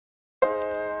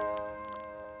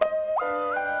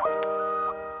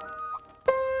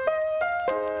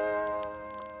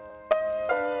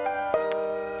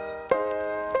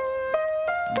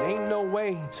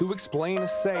hard to explain or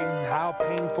say how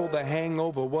painful the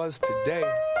hangover was today.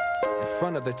 In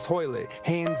front of the toilet,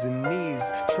 hands and knees,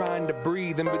 trying to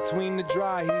breathe in between the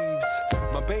dry heaves.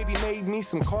 My baby made me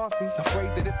some coffee,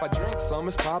 afraid that if I drink some,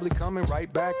 it's probably coming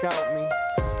right back out me.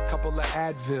 Couple of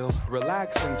Advil,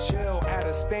 relax and chill at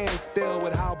a standstill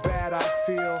with how bad I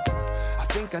feel. I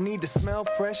think I need to smell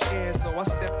fresh air, so I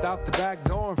stepped out the back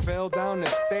door and fell down the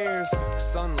stairs. The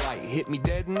sunlight hit me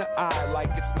dead in the eye, like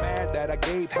it's mad that I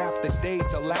gave half the day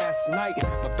to last night.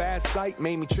 My bad sight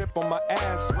made me trip on my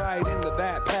ass right into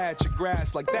that patch of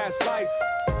grass, like that's life.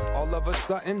 All of a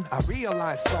sudden, I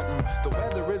realized something. The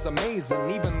weather is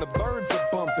amazing, even the birds are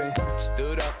bumping.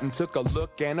 Stood up and took a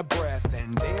look and a breath,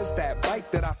 and there's that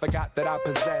bike that I forgot that I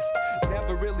possessed.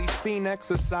 Never really seen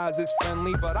exercise as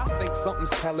friendly, but I think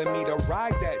something's telling me to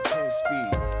ride that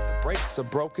 10-speed. The brakes are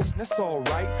broken, that's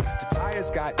alright. The tires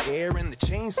got air and the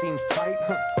chain seems tight.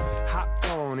 Hopped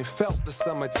on, it felt the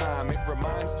summertime. It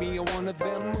reminds me of one of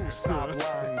them moose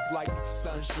lines, like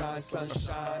sunshine,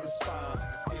 sunshine is fine.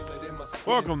 I feel it in my skin.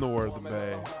 Welcome to Word of the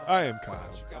Bay. I am Kyle.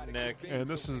 I'm Nick. And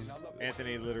this is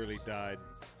Anthony literally died.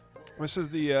 This is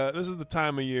the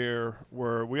time of year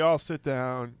where we all sit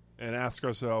down and ask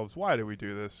ourselves, why do we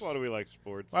do this? Why do we like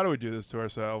sports? Why do we do this to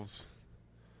ourselves?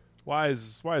 Why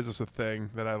is this a thing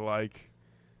that I like?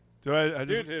 Do I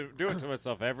do it to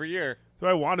myself every year. Do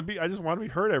I want to be? I just want to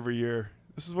be hurt every year.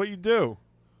 This is what you do.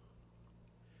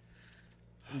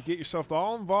 You get yourself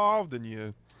all involved, and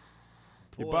you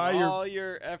buy all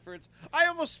your efforts. I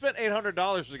almost spent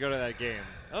 $800 to go to that game.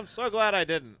 I'm so glad I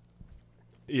didn't.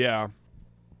 Yeah.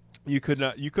 You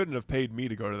couldn't have paid me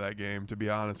to go to that game, to be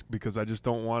honest, because I just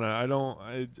don't want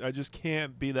to. I just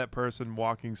can't be that person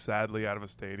walking sadly out of a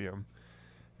stadium.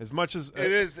 As much as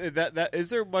it is that is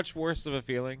there much worse of a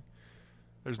feeling?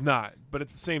 There's not, but at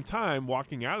the same time,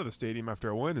 walking out of the stadium after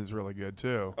a win is really good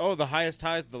too. Oh, the highest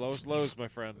highs, the lowest lows, my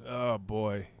friend. Oh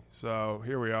boy. So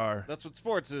here we are. That's what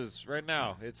sports is right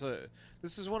now. This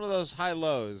is one of those high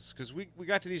lows because we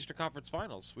got to the Eastern Conference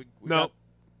Finals. No,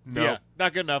 yeah,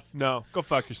 not good enough. No, go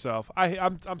fuck yourself.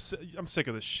 I'm sick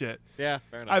of this shit. Yeah,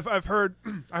 fair enough. I've heard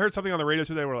I heard something on the radio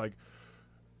today where like,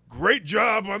 great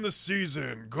job on the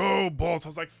season, go Bulls. I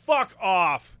was like, fuck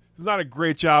off. This is not a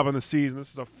great job on the season.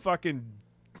 This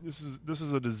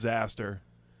is a disaster.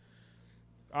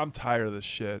 I'm tired of this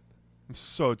shit. I'm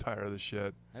so tired of this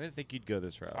shit. I didn't think you'd go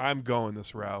this route. I'm going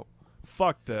this route.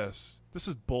 Fuck this. This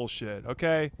is bullshit.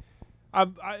 Okay,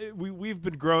 we've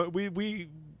been growing.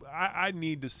 I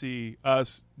need to see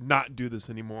us not do this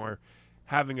anymore.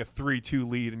 Having a 3-2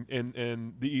 lead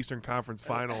in the Eastern Conference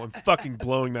Final and fucking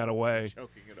blowing that away.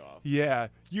 Choking it off. Yeah,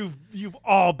 you've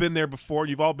all been there before.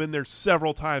 You've all been there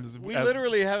several times. We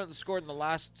literally haven't scored in the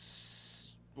last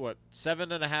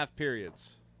 7.5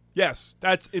 periods. Yes,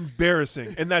 that's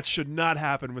embarrassing, and that should not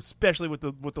happen, especially with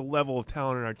the level of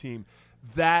talent in our team.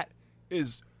 That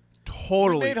is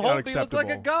totally unacceptable. Holtby look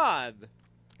like a god.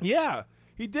 Yeah,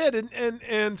 he did,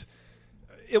 and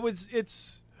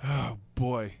it's oh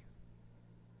boy,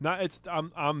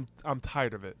 I'm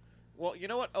tired of it. Well, you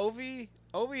know what, Ovi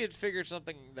had figured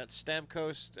something that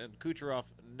Stamkos and Kucherov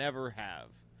never have,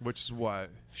 which is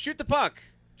what? Shoot the puck.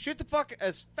 Shoot the puck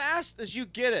as fast as you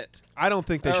get it. I don't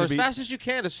think they should be as fast as you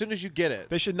can as soon as you get it.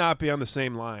 They should not be on the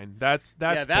same line. That's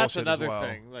that's bullshit another as well.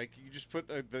 thing. Like you just put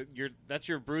that's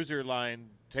your bruiser line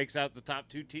takes out the top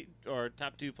two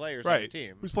players on the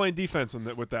team. Who's playing defense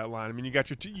with that line? I mean, you got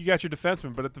your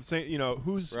defenseman, but at the same,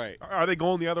 who's right? Are they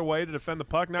going the other way to defend the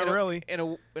puck? Not really.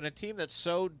 In a team that's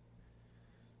so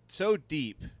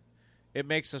deep, it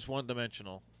makes us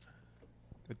one-dimensional.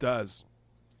 It does.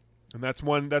 And that's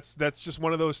just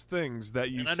one of those things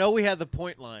that you. And I know we had the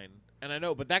point line,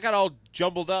 but that got all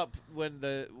jumbled up when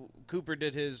the Cooper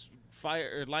did his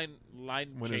line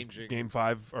changing. Game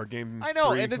 5 or game. I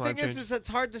know, 3 and the thing change. is, it's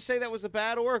hard to say that was a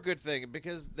bad or a good thing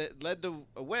because that led to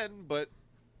a win, but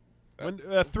a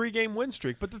 3-game win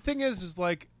streak. But the thing is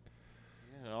like.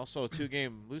 And also a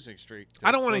 2-game losing streak.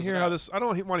 I don't want to hear how this. I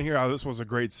don't want to hear how this was a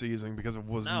great season because it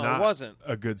was not. It wasn't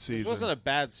a good season. It wasn't a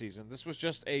bad season. This was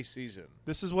just a season.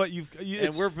 This is what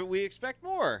and we expect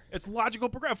more. It's logical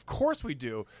progression. Of course we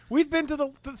do. We've been to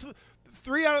the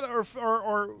 3 out of the,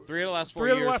 or 3 of the last 4 3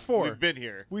 years. Of the last 4. We've been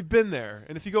here. We've been there.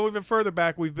 And if you go even further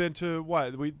back, we've been to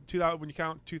what? When you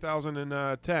count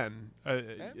 2010.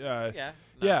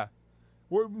 Yeah.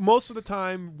 Most of the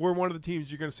time, we're one of the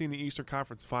teams you're going to see in the Eastern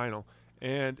Conference Final.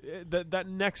 And that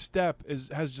next step has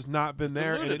just not been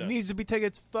there, and it needs to be taken.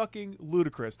 It's fucking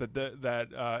ludicrous that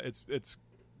it's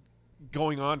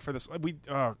going on for this.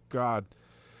 Oh God,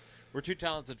 we're too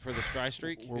talented for this dry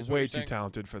streak. We're way too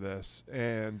talented for this,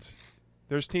 and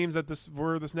There's teams that this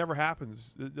never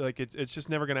happens. Like it's just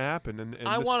never going to happen. And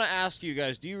I want to ask you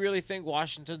guys: do you really think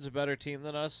Washington's a better team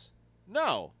than us?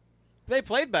 No, they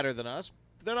played better than us.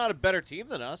 They're not a better team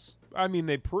than us. I mean,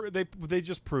 they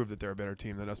just proved that they're a better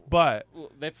team than us. But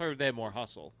they proved they had more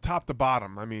hustle, top to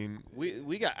bottom. I mean,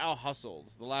 we got out hustled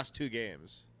the last 2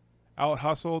 games. Out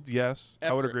hustled, yes,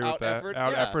 I would agree with that.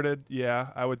 Out efforted, yeah,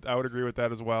 I would agree with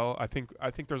that as well. I think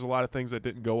there's a lot of things that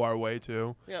didn't go our way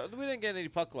too. Yeah, we didn't get any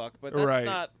puck luck, but that's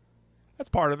not. That's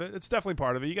part of it. It's definitely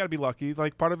part of it. You got to be lucky.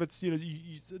 Like part of it's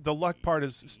the luck part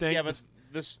is staying. Yeah, but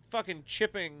this fucking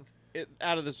chipping it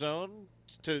out of the zone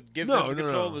to give them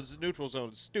control of the neutral zone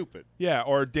is stupid. Yeah,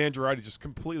 or Dan Girardi just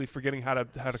completely forgetting how to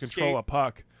control a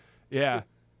puck. Yeah,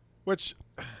 which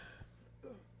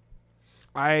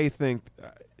I think.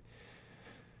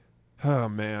 Oh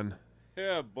man.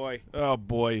 Yeah, boy. Oh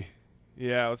boy.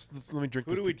 Yeah, let me drink.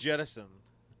 Who do we jettison?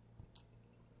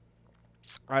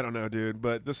 I don't know, dude.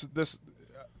 But this.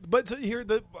 But here,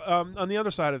 on the other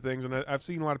side of things, and I've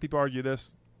seen a lot of people argue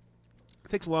this. It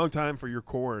takes a long time for your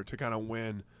core to kind of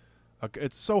win.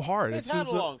 It's so hard. It's had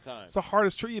a long time. It's the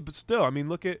hardest tree, but still, I mean,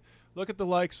 look at the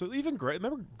likes. So even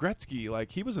remember Gretzky,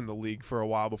 like he was in the league for a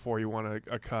while before he won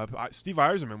a cup. Steve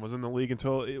Yzerman was in the league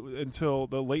until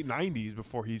the late '90s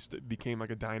before he became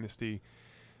like a dynasty.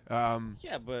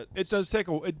 Yeah, but it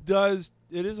does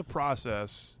it is a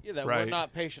process. Yeah, that right? We're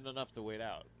not patient enough to wait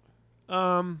out.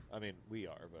 I mean, we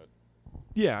are, but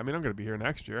yeah, I mean, I'm going to be here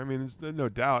next year. I mean, there's no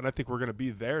doubt, and I think we're going to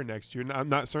be there next year. I'm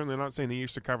not saying the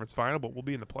Eastern Conference Final, but we'll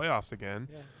be in the playoffs again.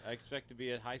 Yeah, I expect to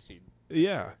be a high seed.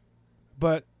 Yeah, sure.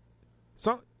 But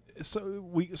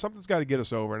something's got to get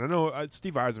us over, and I know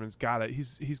Steve Yzerman's got it.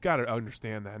 He's got to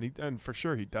understand that, and for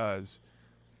sure he does.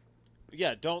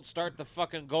 Yeah, don't start the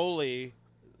fucking goalie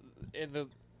in the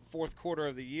fourth quarter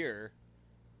of the year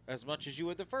as much as you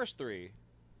would the first 3.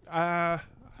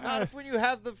 Not if when you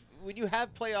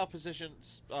have playoff position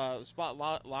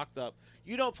spot locked up,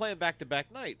 you don't play him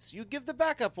back-to-back nights. You give the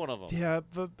backup one of them. Yeah,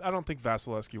 but I don't think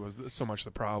Vasilevsky was so much the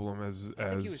problem as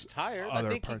I think he was tired. I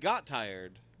think he got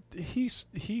tired.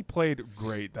 He played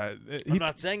great. I'm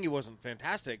not saying he wasn't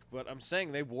fantastic, but I'm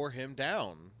saying they wore him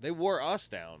down. They wore us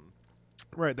down.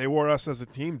 Right, they wore us as a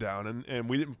team down, and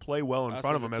we didn't play well in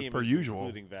front of them as per usual.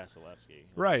 Including Vasilevsky.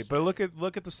 Right, but look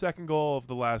at the second goal of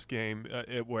the last game,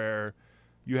 where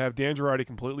you have Dan Girardi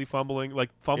completely fumbling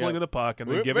in the puck and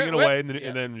then giving it away, and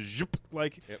then zoop,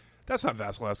 that's not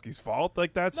Vasilevsky's fault.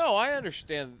 Like that's no, I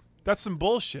understand. That's some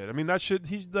bullshit. I mean,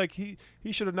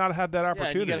 he should have not had that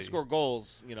opportunity. Yeah, you got to score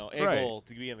goals, goal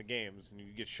to be in the games, and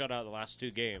you get shut out the last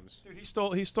 2 games. Dude,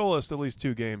 he stole us at least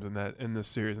 2 games in this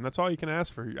series, and that's all you can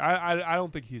ask for. I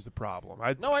don't think he's the problem.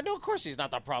 No, I know. Of course, he's not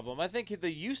the problem. I think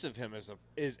the use of him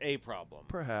is a problem.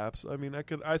 Perhaps. I mean,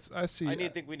 I see. I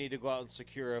think we need to go out and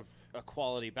secure a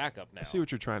quality backup now. I see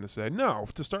what you're trying to say. No,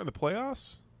 to start in the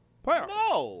playoffs.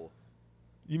 No.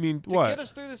 You mean to what? To get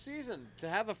us through the season, to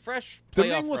have a fresh playoff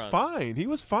Domingue was fine. He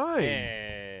was fine.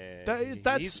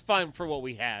 He's fine for what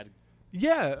we had.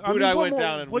 Yeah. I went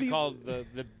down and we called the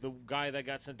guy that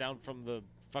got sent down from the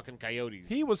fucking Coyotes.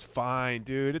 He was fine,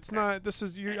 dude. It's not. This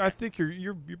is. I think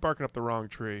you're barking up the wrong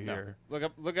tree here.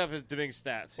 Look up his Domingue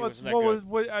stats.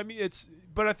 I mean, it's.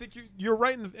 But I think you're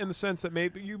right in the sense that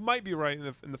maybe you might be right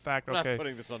in the fact. I'm okay, not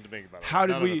putting this on Domingue. By the way. How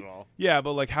did we? Yeah,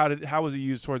 but how was he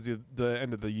used towards the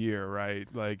end of the year? Right,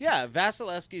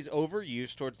 Vasilevsky's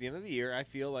overuse towards the end of the year. I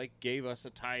feel like gave us a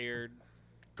tired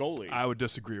goalie. I would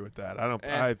disagree with that. I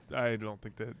don't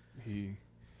think that he.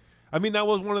 I mean, that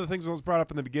was one of the things that was brought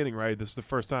up in the beginning, right? This is the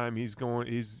first time he's going.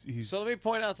 He's. So let me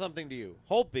point out something to you.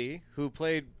 Holtby, who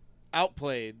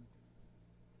outplayed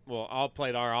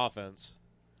our offense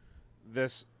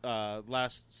this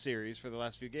last series for the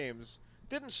last few games,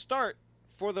 didn't start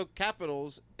for the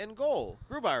Capitals in goal.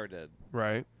 Grubauer did.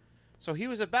 Right. So he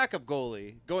was a backup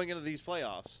goalie going into these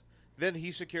playoffs. Then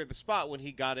he secured the spot when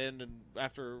he got in and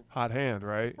after hot hand,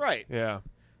 right? Right. Yeah.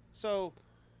 So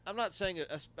I'm not saying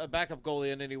a backup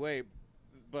goalie in any way,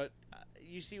 but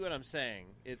you see what I'm saying.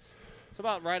 It's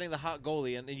about riding the hot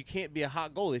goalie, and you can't be a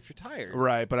hot goalie if you're tired.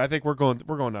 Right, but I think we're going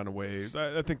down a way.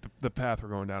 I think the path we're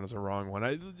going down is a wrong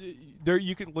one.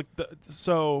 You could look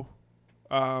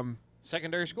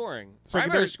secondary scoring,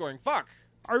 primary scoring. Fuck.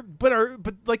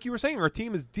 But like you were saying, our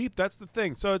team is deep. That's the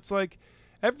thing. So it's like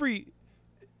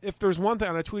if there's one thing,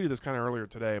 and I tweeted this kind of earlier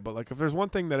today, but like if there's one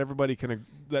thing that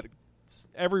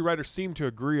every writer seemed to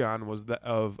agree on was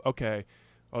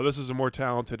this is a more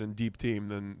talented and deep team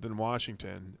than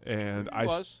Washington, and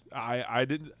I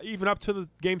didn't even up to the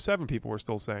Game 7 people were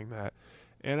still saying that,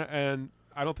 and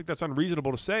I don't think that's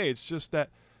unreasonable to say. It's just that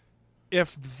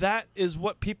if that is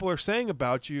what people are saying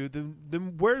about you,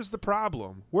 then where's the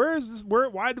problem? Where is this?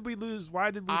 Why did we lose? Why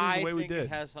did we lose the way we did? I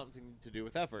think it has something to do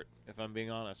with effort. If I'm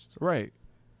being honest, right.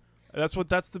 That's been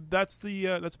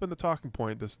the talking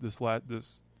point this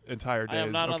entire day.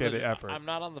 The effort. I'm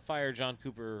not on the fire John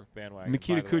Cooper bandwagon.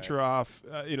 Nikita Kucherov,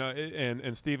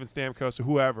 and Steven Stamkos, or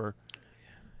whoever.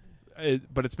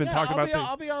 But it's been talked about.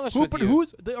 I'll be honest with you.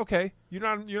 Who's okay? You're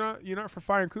not for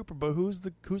firing Cooper, but who's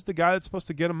the guy that's supposed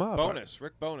to get him up?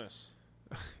 Rick Bowness.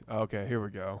 Okay, here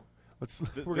we go.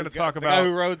 We're going to talk about the guy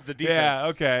who rode the defense. Yeah,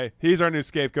 okay. He's our new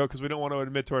scapegoat because we don't want to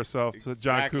admit to ourselves that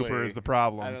John Cooper is the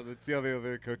problem. That's the only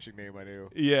other coaching name I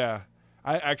knew. Yeah,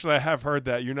 I have heard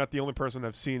that. You're not the only person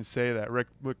I've seen say that. Rick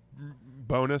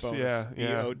Bowness. Yeah.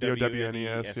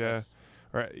 B-O-W-N-E-S. Yeah.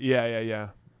 Right. Yeah.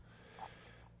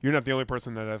 You're not the only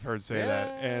person that I've heard say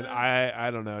that, and I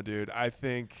don't know, dude. I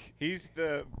think he's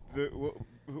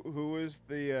who was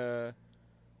the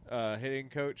hitting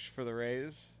coach for the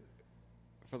Rays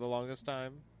for the longest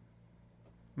time.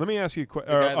 Let me ask you a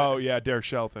question. Derek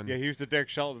Shelton. Yeah, he was the Derek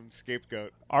Shelton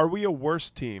scapegoat. Are we a worse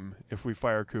team if we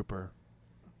fire Cooper?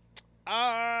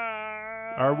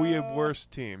 Are we a worse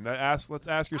team? Let's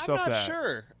ask yourself that. I'm not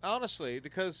sure, honestly,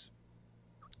 because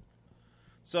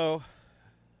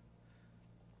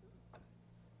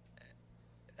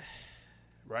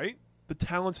right? The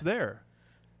talent's there.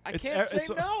 I can't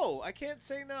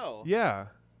say no. Yeah.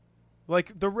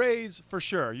 Like the Rays, for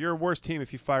sure. You're a worse team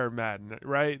if you fire Madden,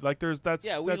 right? Like we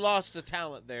lost the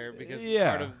talent there because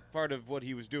part of what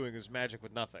he was doing is magic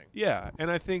with nothing. Yeah,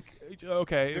 and I think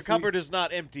the cupboard is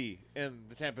not empty in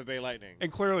the Tampa Bay Lightning.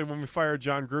 And clearly, when we fired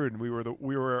John Gruden, we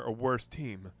were a worse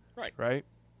team. Right. Right.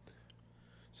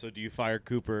 So, do you fire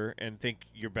Cooper and think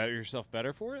you're yourself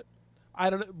better for it? I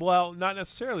don't know. Well, not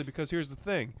necessarily, because here's the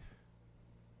thing: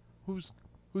 who's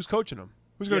coaching him?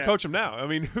 Who's going to coach him now? I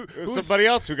mean, who's somebody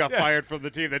else who got fired from the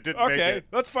team that didn't make it. Okay,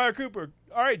 let's fire Cooper.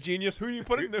 All right, genius. Who are you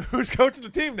putting? Who's coaching the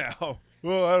team now?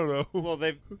 Well, I don't know. Well,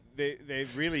 they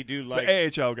really do like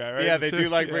the AHL guy, right? Yeah, they do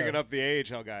like bringing up the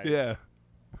AHL guys. Yeah.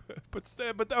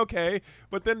 But okay.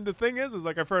 But then the thing is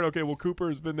like I've heard, okay, well, Cooper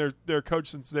has been their coach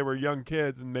since they were young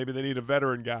kids, and maybe they need a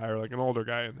veteran guy or like an older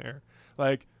guy in there.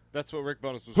 Like that's what Rick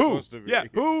Bowness was supposed to be. Yeah,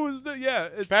 who's the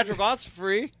It's Patrick Ross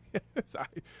free. Yes,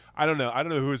 I don't know. I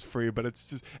don't know who is free, but it's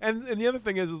just and the other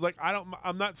thing is like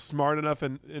I'm not smart enough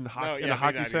in a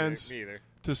hockey sense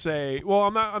to say. Well,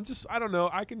 I'm not. I don't know.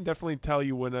 I can definitely tell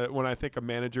you when I think a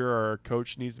manager or a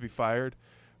coach needs to be fired,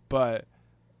 but.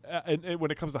 And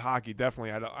when it comes to hockey,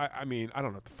 definitely, I mean, I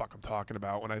don't know what the fuck I'm talking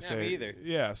about when I say me either.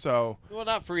 Yeah, so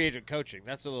not free agent coaching.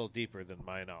 That's a little deeper than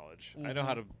my knowledge. Mm-hmm. I know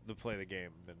how to play the game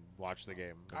and watch the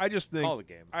game. I just think call the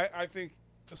game. I think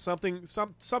something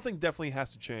definitely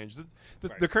has to change.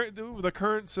 The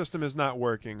current system is not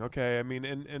working. Okay, I mean,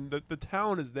 and the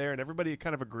talent is there, and everybody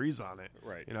kind of agrees on it.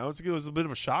 Right. You know, it was a bit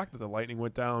of a shock that the Lightning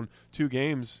went down 2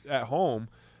 games at home,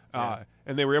 and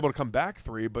they were able to come back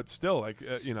 3, but still,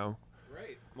 you know.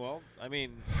 Right. Well, I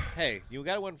mean, hey, you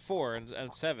got to win 4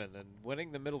 and 7, and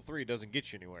winning the middle 3 doesn't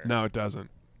get you anywhere. No, it doesn't.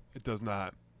 It does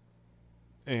not.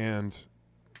 And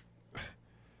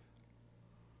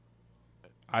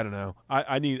I don't know.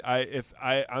 I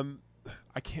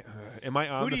can't. Am I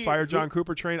on the fire John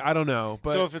Cooper train? I don't know.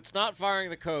 But so if it's not firing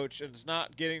the coach and it's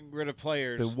not getting rid of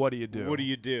players, then what do you do? What do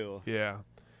you do? Yeah.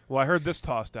 Well, I heard this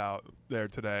tossed out there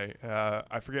today.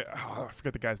 I forget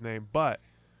the guy's name, but.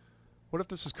 What if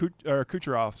this is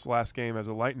Kucherov's last game as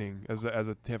a Lightning, as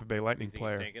a Tampa Bay Lightning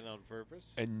player? He's taken on purpose.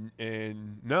 And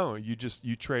no, you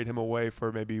trade him away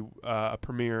for maybe a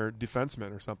premier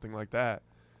defenseman or something like that.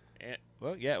 It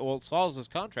solves his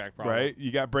contract problem. Right?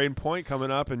 You got Braden Point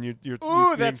coming up, and you're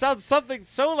that sounds something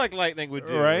so like Lightning would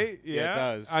do. Right? Yeah, it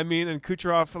does. I mean, and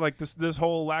Kucherov, like this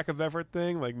whole lack of effort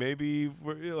thing, like maybe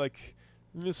like.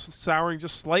 Just souring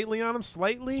just slightly on him,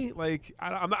 like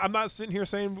I'm not sitting here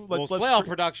saying like playoff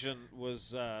production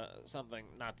was something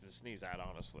not to sneeze at,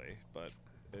 honestly, but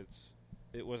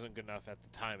it wasn't good enough at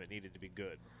the time. It needed to be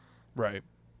good, right?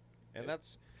 And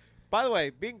that's, by the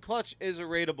way, being clutch is a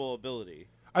rateable ability.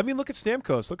 I mean, look at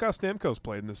Stamkos. Look how Stamkos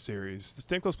played in this series.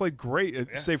 Stamkos played great,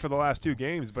 save for the last 2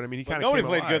 games, but I mean, he kind of nobody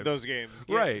played good those games,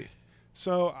 right?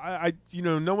 So I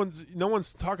no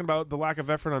one's talking about the lack of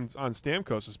effort on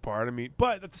Stamkos' part. I mean,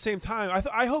 but at the same time,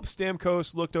 I hope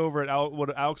Stamkos looked over at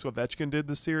what Alex Ovechkin did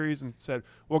this series and said,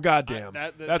 "Well, goddamn,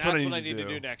 that's what I need to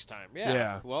do next time."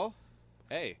 Yeah. Well,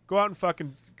 Hey, go out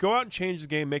and change the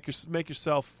game. Make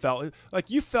yourself felt like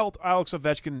you felt Alex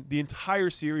Ovechkin the entire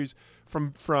series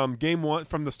from game 1,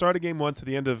 from the start of game 1 to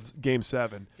the end of game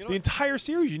 7. The entire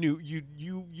series, you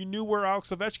knew where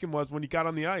Alex Ovechkin was when he got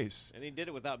on the ice, and he did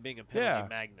it without being a penalty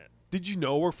magnet. Did you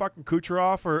know where fucking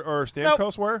Kucherov or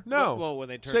Stamkos were? No. Well, when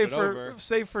they turned over,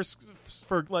 save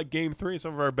for like game 3 and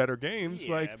some of our better games,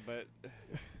 but.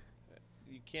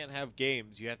 You can't have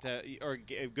games. You have to, or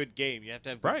a good game. You have to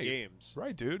have good games.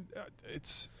 Right, dude.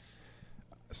 It's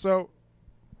so.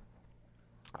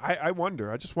 I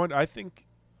wonder. I just wonder. I think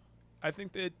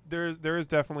that there is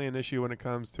definitely an issue when it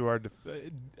comes to our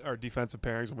defensive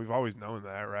pairings, and we've always known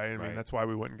that, right? I mean, that's why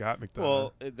we went and got McDonough.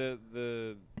 Well,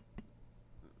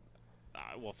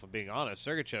 well, if I'm being honest,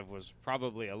 Sergachev was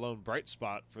probably a lone bright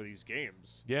spot for these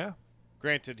games. Yeah.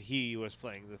 Granted, he was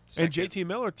playing the second. And JT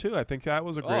Miller too. I think that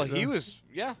was a great. Oh, he was.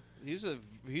 Yeah,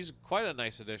 he's quite a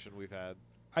nice addition we've had.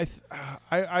 I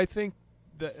think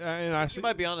that, and he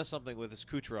might be onto something with his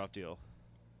Kucherov deal.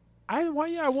 I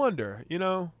wonder.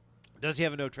 Does he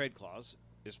have a no trade clause?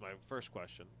 Is my first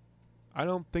question. I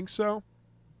don't think so.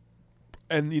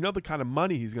 And the kind of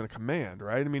money he's going to command,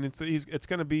 right? I mean, it's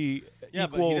going to be equal.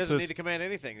 But he doesn't need to command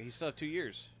anything. He still has 2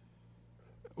 years.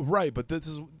 Right, but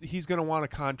he's going to want a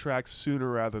contract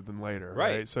sooner rather than later,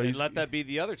 right? So let that be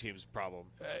the other team's problem.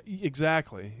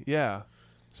 Exactly. Yeah.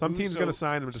 Some team's going to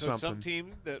sign him to something. Some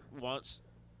team that wants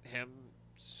him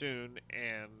soon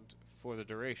and for the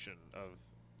duration of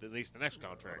at least the next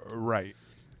contract. Right.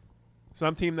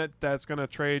 Some team that's going to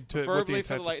trade to preferably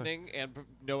for the Lightning, and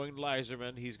knowing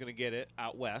Yzerman, he's going to get it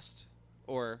out west,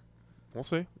 or we'll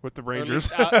see with the Rangers.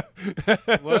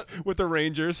 What? With the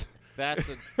Rangers. That's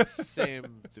the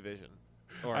same division.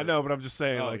 I know, but I'm just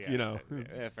saying, yeah,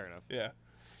 fair enough. Yeah.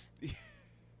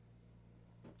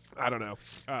 I don't know.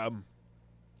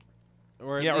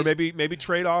 Or maybe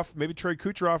trade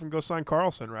Kucherov and go sign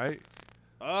Carlson, right?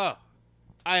 Oh,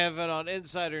 I have it on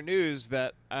Insider News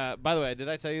that. By the way, did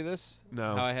I tell you this?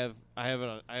 No. How I have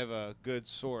a good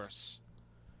source.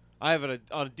 I have it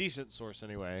on a decent source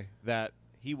anyway that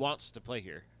he wants to play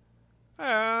here.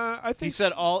 I think he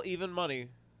said all even money.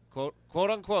 Quote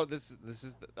unquote. This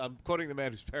is I'm quoting the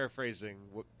man who's paraphrasing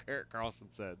what Erik Karlsson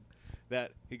said.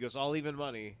 That he goes all even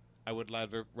money. I would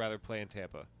rather play in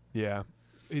Tampa. Yeah,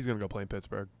 he's gonna go play in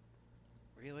Pittsburgh.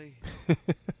 Really?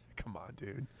 Come on,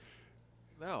 dude.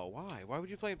 No, why? Why would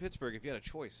you play in Pittsburgh if you had a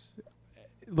choice?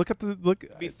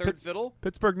 Be third fiddle.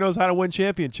 Pittsburgh knows how to win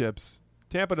championships.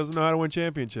 Tampa doesn't know how to win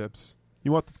championships.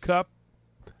 You want this cup?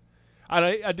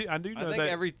 I do know that. I think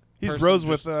every. He's bros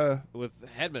with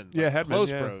Hedman. Yeah, Hedman. Close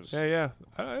yeah. bros. Yeah.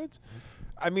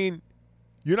 I mean,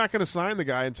 you're not going to sign the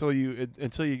guy until you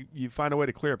find a way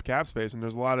to clear up cap space, and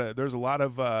there's a lot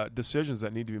of decisions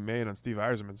that need to be made on Steve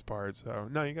Yzerman's part. So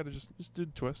no, you got to just do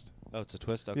the twist. Oh, it's a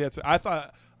twist. Okay. Yeah, I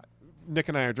thought Nick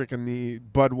and I are drinking the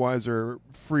Budweiser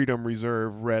Freedom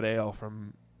Reserve Red Ale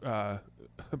from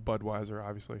Budweiser,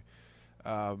 obviously,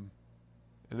 and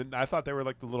then I thought they were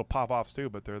like the little pop-offs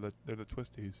too, but they're the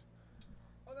twisties.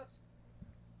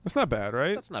 That's not bad,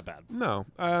 right? That's not bad. No,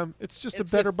 it's just a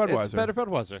better Budweiser. It's better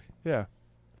Budweiser. Yeah,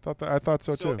 I thought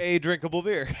so too. A drinkable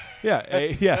beer.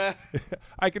 Yeah.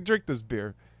 I can drink this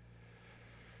beer.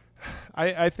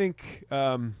 I think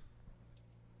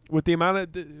with the amount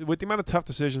of tough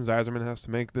decisions Yzerman has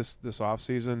to make this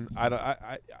offseason,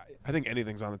 I think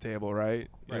anything's on the table, right?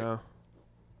 You know.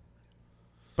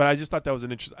 But I just thought that was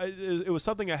an interesting. It was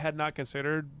something I had not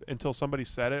considered until somebody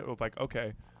said it. Like,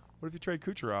 okay, what if you trade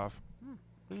Kucherov?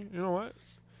 You know what?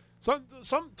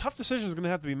 Some tough decisions are going to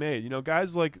have to be made.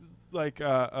 Guys like you're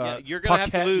going to have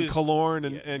to lose Killorn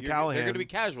and Callahan. They're going to be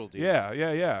casualties.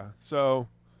 Yeah. So,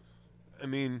 I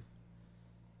mean,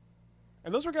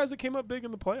 and those were guys that came up big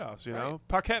in the playoffs. You know,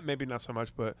 Paquette maybe not so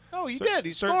much, but he did.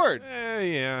 He scored.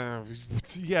 Yeah.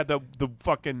 The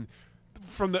fucking.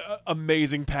 From the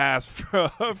amazing pass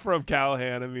from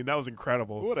Callahan. I mean, that was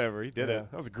incredible. Whatever, he did it.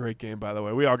 That was a great game, by the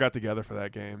way. We all got together for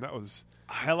that game. That was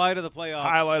highlight of the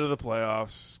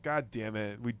playoffs. God damn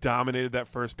it. We dominated that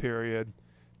first period.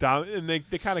 And they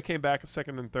kind of came back in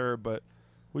second and third, but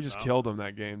we just killed them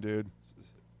that game, dude.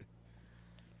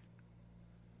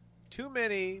 Too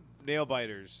many nail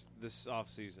biters this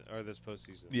offseason or this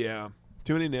postseason. Yeah.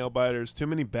 Too many nail biters, too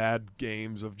many bad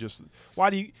games of just.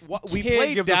 Why do you? We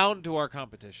played down to our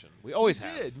competition. We always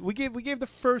have. We gave the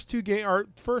first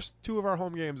two of our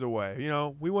home games away.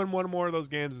 We won one more of those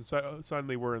games, and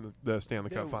suddenly we're in the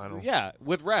Stanley Cup final. Yeah,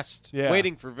 with rest,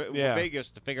 waiting for Vegas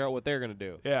to figure out what they're going to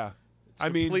do. Yeah, it's a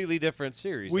completely different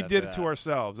series. We did it to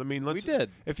ourselves. I mean, we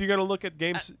did. If you're going to look at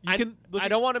games, I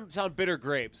don't want to sound bitter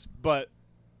grapes, but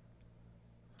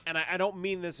and I don't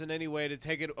mean this in any way to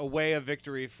take it away a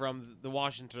victory from the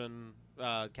Washington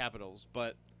Capitals,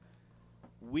 but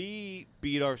we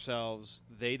beat ourselves.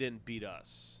 They didn't beat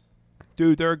us.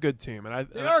 Dude, they're a good team,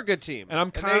 they are a good team. And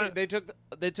I'm kind of they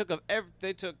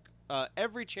took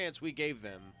every chance we gave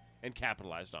them and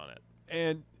capitalized on it.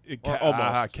 And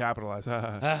almost capitalized.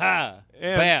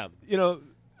 Bam. You know,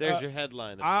 there's your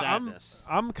headline of sadness.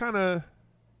 I'm kind of.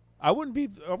 I wouldn't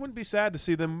be sad to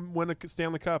see them win a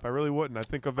Stanley Cup. I really wouldn't. I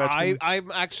think Ovechkin.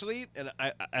 I'm actually, and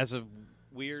as a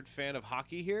weird fan of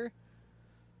hockey here,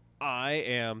 I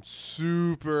am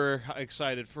super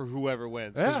excited for whoever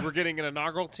wins because we're getting an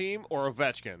inaugural team or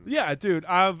Ovechkin. Yeah, dude,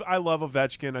 I love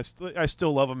Ovechkin. I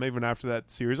still love him even after that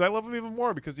series. I love him even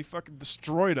more because he fucking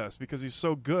destroyed us because he's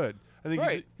so good. I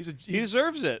think he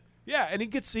deserves it. Yeah, and he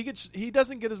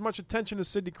doesn't get as much attention as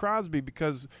Sidney Crosby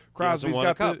because Crosby's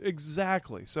got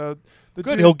exactly. So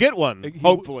he'll get one.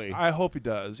 Hopefully, I hope he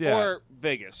does. Yeah, or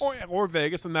Vegas, or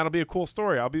Vegas, and that'll be a cool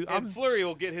story. And Fleury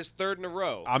will get his third in a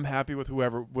row. I'm happy with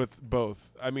with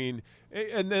both. I mean,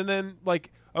 and then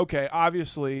like okay,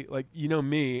 obviously, like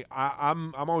me,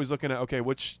 I'm always looking at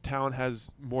which town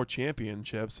has more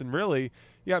championships, and really,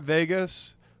 you got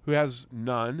Vegas, who has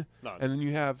none. And then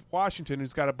you have Washington,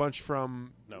 who's got a bunch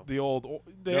from the old.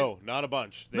 Not a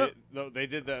bunch. They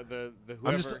did the whoever.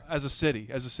 I'm just as a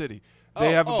city.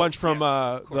 They have a bunch from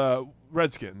the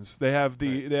Redskins. They have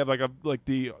they have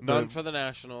none for the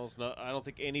Nationals. No, I don't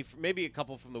think any. Maybe a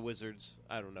couple from the Wizards.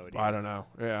 I don't know. I don't know.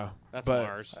 Yeah, that's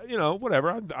Mars.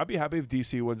 Whatever. I'd be happy if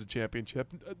DC wins a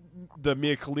championship. The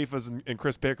Mia Khalifas and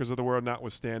Chris Bakers of the world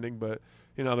notwithstanding, but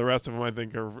the rest of them I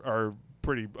think are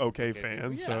pretty okay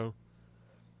fans. Yeah.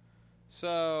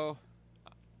 So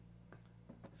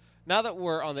now that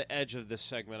we're on the edge of this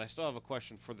segment, I still have a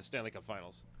question for the Stanley Cup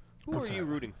Finals. Who are you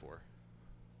rooting for?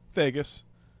 Vegas.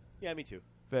 Yeah, me too.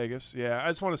 Vegas. Yeah, I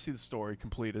just want to see the story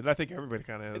completed. I think everybody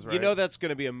kind of is, right? That's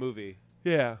going to be a movie.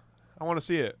 Yeah, I want to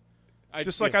see it.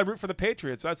 Like I root for the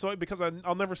Patriots. That's why because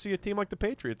I'll never see a team like the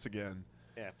Patriots again.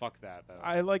 Yeah, fuck that. Though.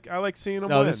 I like seeing them.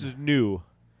 No, win. This is new.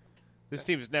 This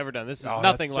team's never done. This is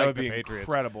nothing like the Patriots.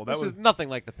 Incredible. This is nothing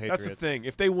like the Patriots. That's the thing.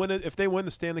 If they win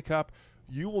the Stanley Cup,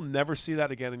 you will never see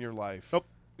that again in your life. Nope.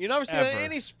 You never see that in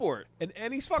any sport. In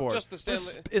any sport. Fuck just the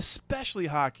Stanley. Especially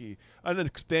hockey. An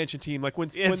expansion team. Like when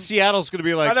Seattle's going to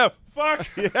be like. I know. Fuck.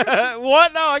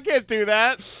 What? No, I can't do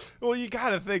that. Well, you got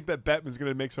to think that Bettman's going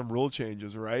to make some rule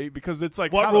changes, right? Because it's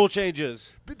like. What rule changes?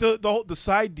 The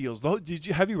side deals.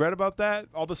 Have you read about that?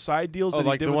 All the side deals that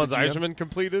he did the with ones Yzerman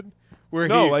completed?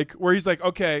 Where he's like,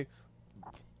 okay,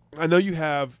 I know you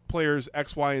have players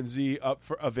X, Y, and Z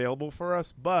available for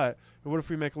us, but what if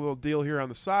we make a little deal here on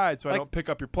the side so I don't pick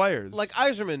up your players? Like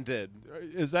Yzerman did.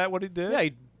 Is that what he did? Yeah,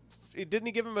 didn't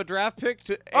he give him a draft pick?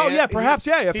 Perhaps.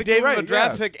 I think he gave him a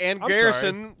draft pick and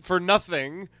Garrison for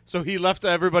nothing, so he left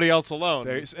everybody else alone.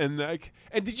 And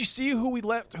did you see who we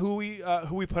left? Who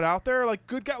we put out there? Like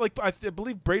good guy. Like I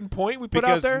believe Braden Point we put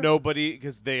out there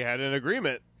because they had an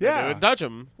agreement. Yeah, they wouldn't touch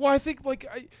him. Well, I think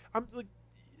I'm like.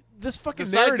 This fucking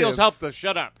the narrative. Side deals help the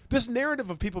shut up. This narrative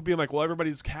of people being like, "Well,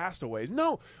 everybody's castaways."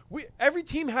 No, every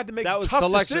team had to make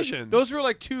tough decisions. Those were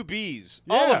like 2Bs,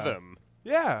 all of them.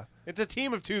 Yeah, it's a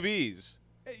team of 2Bs.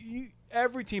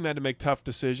 Every team had to make tough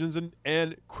decisions,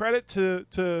 and credit to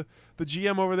the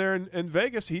GM over there in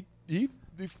Vegas. He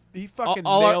fucking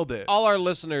nailed it. All our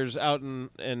listeners out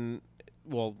in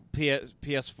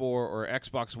PS4 or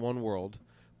Xbox One world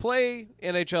play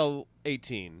NHL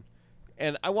 18.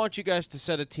 And I want you guys to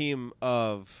set a team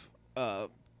of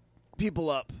people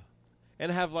up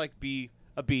and have be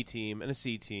a B team and a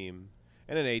C team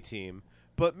and an A team,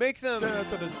 but make the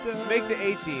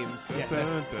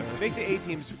A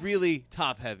teams really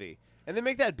top heavy, and then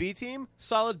make that B team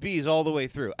solid Bs all the way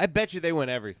through. I bet you they win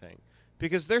everything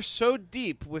because they're so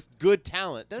deep with good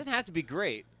talent. Doesn't have to be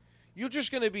great. You're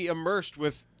just going to be immersed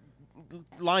with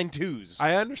line twos.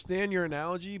 I understand your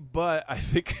analogy, but I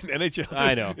think in NHL,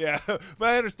 I know. Yeah, but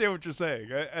I understand what you're saying.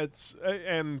 It's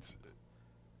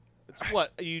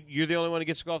what you're the only one who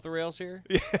gets to go off the rails here.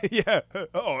 Yeah.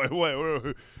 Oh,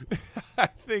 wait. I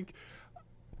think,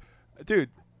 dude,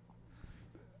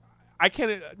 I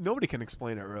can't. Nobody can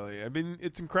explain it really. I mean,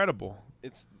 it's incredible.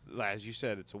 It's as you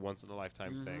said, it's a once in a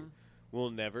lifetime thing.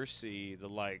 We'll never see the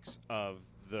likes of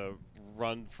the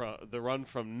run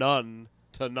from none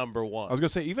to number one. I was going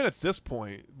to say, even at this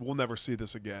point, we'll never see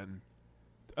this again.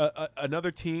 Another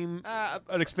team,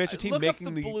 an expansion team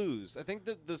making the Blues. I think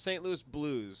the St. Louis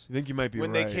Blues. I think you might be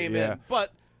when right. They came in.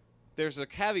 But there's a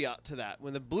caveat to that.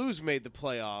 When the Blues made the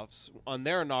playoffs on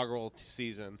their inaugural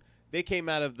season, they came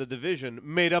out of the division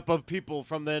made up of people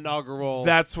from the inaugural.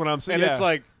 That's what I'm saying. And it's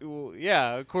like, well,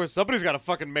 yeah, of course, somebody's got to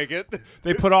fucking make it.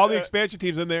 They put all the expansion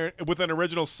teams in there with an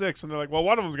original 6, and they're like, well,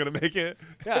 one of them's going to make it.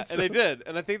 Yeah, and they did.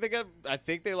 And I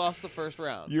think they lost the first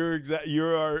round. You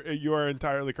are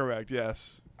entirely correct.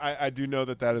 Yes, I do know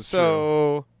that is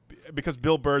true. Because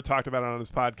Bill Burr talked about it on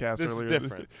his podcast earlier. This is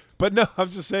different. But no, I'm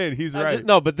just saying he's right.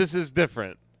 No, but this is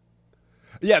different.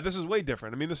 Yeah, this is way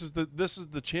different. I mean, this is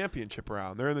the championship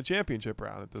round. They're in the championship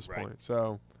round at this point.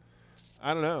 So,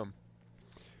 I don't know.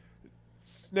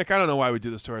 Nick, I don't know why we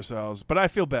do this to ourselves, but I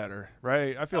feel better,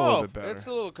 right? I feel a little bit better. It's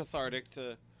a little cathartic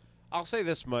to – I'll say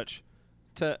this much.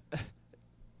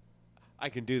 I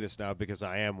can do this now because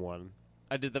I am one.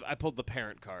 I pulled the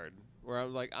parent card where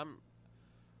I'm like,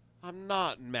 I'm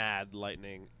not mad,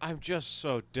 Lightning. I'm just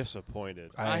so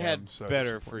disappointed. I had so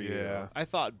better for you. Yeah. I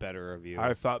thought better of you.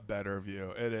 I thought better of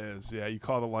you. It is. Yeah, you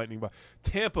call the Lightning.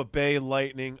 Tampa Bay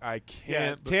Lightning. I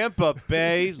can't. Yeah, Tampa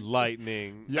Bay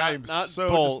Lightning. Yeah, I'm not so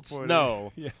Bolts. disappointed.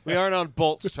 No, yeah. We aren't on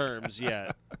Bolts terms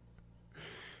yet.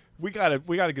 We gotta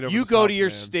get over. You go to your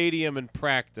stadium and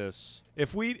practice. I'll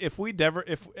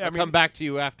come back to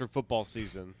you after football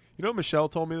season. You know what Michelle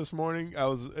told me this morning?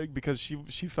 Because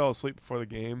she fell asleep before the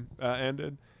game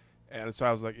ended, and so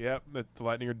I was like, "Yep, the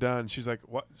Lightning are done." She's like,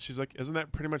 "What?" She's like, "Isn't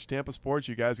that pretty much Tampa sports?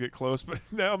 You guys get close." But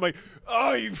now I'm like,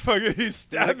 "Oh, you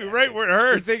stabbed me right where it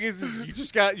hurts." The thing is you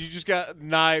just got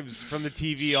knives from the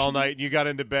TV all night, and you got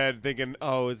into bed thinking,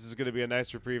 "Oh, this is going to be a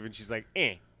nice reprieve," and she's like,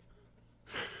 "Eh."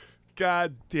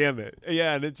 God damn it.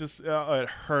 Yeah, and it just it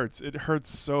hurts. It hurts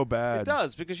so bad. It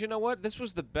does, because you know what? This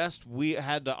was the best we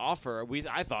had to offer,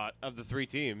 I thought, of the 3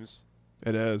 teams.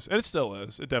 It is. And it still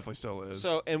is. It definitely still is.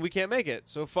 So, and we can't make it,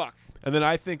 so fuck. And then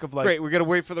I think of great, we're going to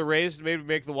wait for the Rays to maybe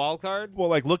make the wild card? Well,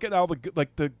 look at all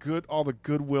the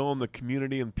goodwill in the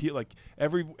community, and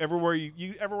everywhere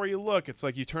you look, it's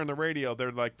like you turn the radio,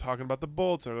 they're talking about the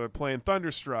Bolts, or they're playing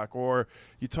Thunderstruck, or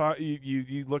you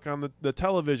look on the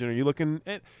television, or you looking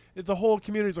at the whole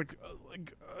community's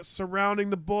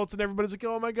surrounding the Bolts, and everybody's like,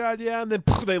 oh my God, yeah, and then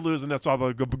they lose, and that's all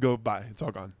they'll go by. It's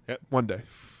all gone. Yep. One day.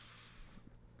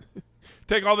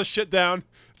 Take all this shit down.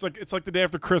 It's like the day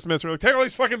after Christmas. We're like, take all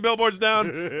these fucking billboards down.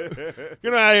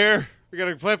 Get out of here. We got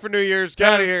to plan for New Year's.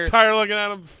 Get out of here. Tired of looking at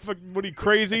them. What are you,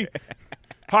 crazy?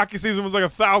 Hockey season was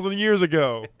 1,000 years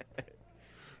ago.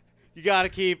 You got to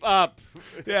keep up.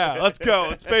 Yeah, let's go.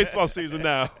 It's baseball season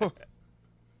now.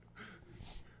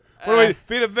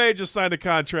 Vita Vey just signed a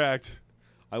contract.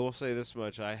 I will say this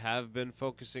much: I have been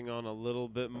focusing on a little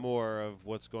bit more of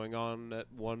what's going on at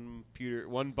One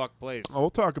Buck Place. Oh, we'll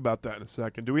talk about that in a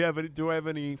second. Do I have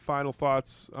any final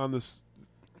thoughts on this?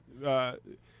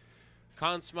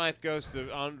 Conn Smythe goes to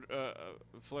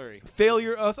Fleury.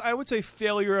 Failure. I would say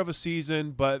failure of a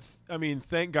season, but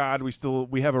thank God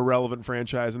we have a relevant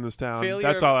franchise in this town.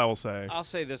 That's all I will say. I'll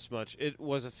say this much: it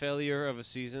was a failure of a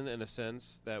season in a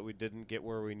sense that we didn't get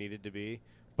where we needed to be.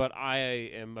 But I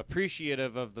am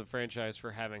appreciative of the franchise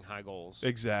for having high goals.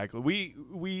 Exactly.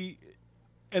 We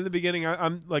in the beginning,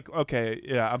 I'm like, okay,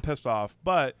 yeah, I'm pissed off,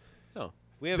 but no,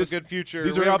 we have a good future.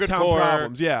 These are uptown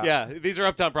problems. Yeah, these are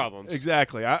uptown problems.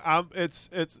 Exactly. I'm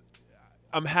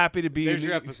happy to be. There's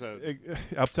your episode.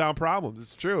 Uptown problems.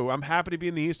 It's true. I'm happy to be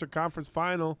in the Eastern Conference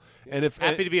Final, and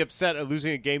happy to be upset at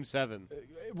losing a Game 7.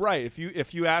 Right.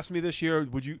 If you asked me this year,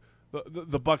 would you?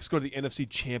 The Bucks go to the NFC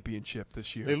Championship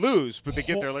this year. They lose, but they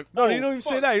get there no. You don't even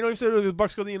say that. You don't even say the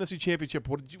Bucks go to the NFC Championship.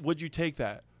 Would you take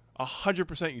that?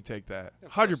 100%. You take that.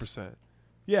 100%.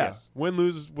 Yeah. Yes. Win,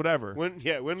 lose, whatever. Win,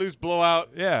 lose,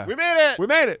 blowout. Yeah. We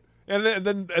made it. And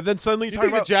then suddenly you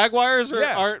think the Jaguars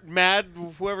aren't mad?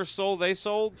 Whoever they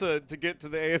sold to get to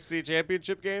the AFC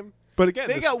Championship game. But again,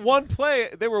 they got one play.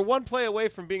 They were one play away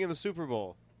from being in the Super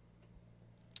Bowl.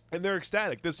 And they're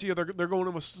ecstatic. This year, they're going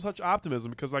in with such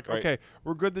optimism because, okay,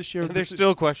 we're good this year. And they're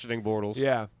still questioning Bortles.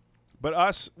 Yeah. But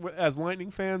us, as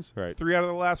Lightning fans, 3 out of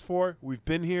the last 4, we've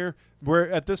been here. We're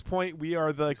at this point, we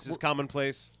are this is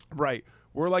commonplace. Right.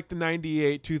 We're like the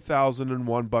 98,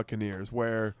 2001 Buccaneers,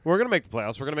 where we're going to make the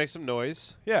playoffs. We're going to make some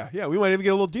noise. Yeah. We might even get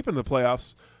a little deep in the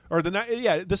playoffs. Or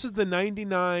this is the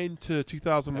 99 to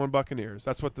 2001 Buccaneers.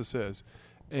 That's what this is.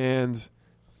 And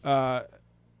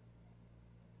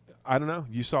I don't know.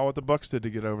 You saw what the Bucks did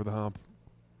to get over the hump.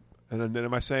 And then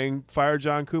am I saying fire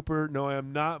John Cooper? No, I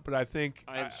am not, but I think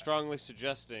I am strongly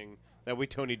suggesting that we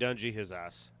Tony Dungy his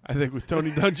ass. I think with Tony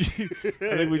Dungy,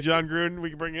 I think with John Gruden, we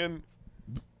can bring in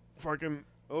fucking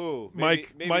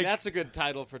maybe that's a good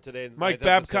title for today's Mike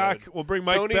Babcock. Episode. We'll bring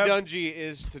Mike Tony Dungy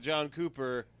is to John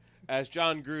Cooper as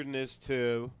John Gruden is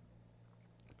to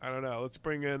I don't know. Let's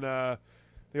bring in the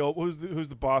old who's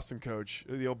the Boston coach?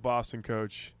 The old Boston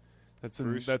coach. That's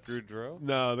Goudreau?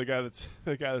 No, the guy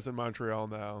that's in Montreal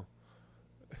now.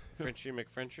 Frenchie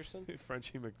McFrencherson?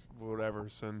 Frenchie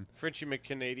whateverson. Frenchie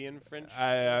McCanadian French?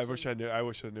 I wish I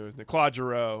knew his name. Claude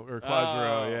Giroux.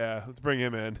 Yeah. Let's bring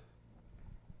him in.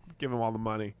 Give him all the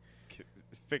money.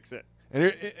 Fix it.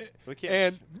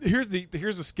 And here's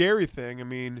the scary thing. I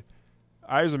mean,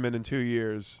 Yzerman in 2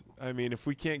 years. I mean, if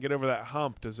we can't get over that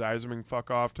hump, does Yzerman fuck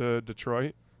off to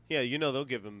Detroit? Yeah, they'll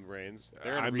give him reins.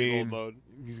 They're in rebuild mode.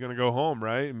 He's gonna go home,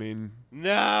 right? I mean,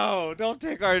 no, don't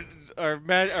take our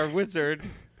wizard.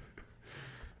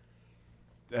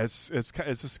 It's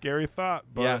a scary thought.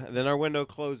 But yeah, then our window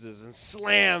closes and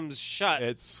slams shut.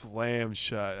 It slams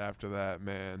shut after that,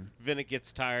 man. Vinnick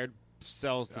gets tired,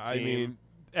 sells the team. I mean,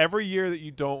 every year that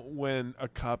you don't win a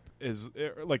cup is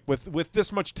like with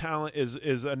this much talent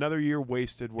is another year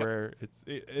wasted. Where it's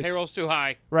payroll's too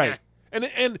high, right? And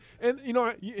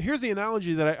here's the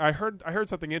analogy that I heard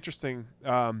something interesting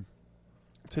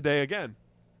today again,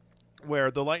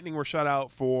 where the Lightning were shut out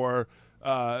for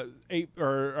 8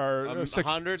 or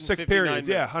 6 periods,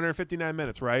 159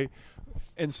 minutes, right?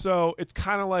 And so it's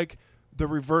kind of like the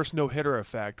reverse no-hitter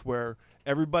effect, where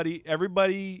everybody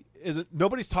isn't,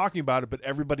 nobody's talking about it, but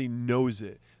everybody knows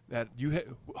it. That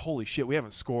holy shit, we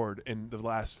haven't scored in the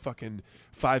last fucking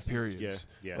 5 periods.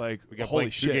 Yeah. Like we got holy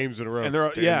like shit, 2 games in a row. And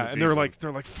they're like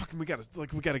fucking we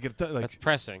gotta get it done. Like, that's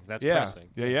pressing. That's pressing.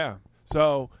 Yeah.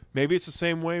 So maybe it's the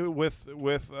same way with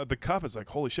the cup. It's like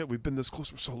holy shit, we've been this close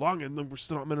for so long, and then we're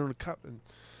still not winning a cup. And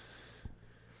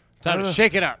time to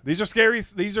shake it up. These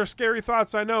are scary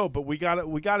thoughts, I know, but we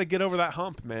gotta get over that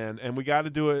hump, man, and we got to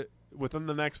do it within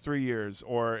the next 3 years,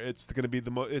 or it's going to be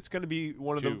it's going to be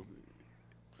one of the.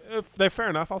 If they're fair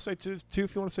enough, I'll say two.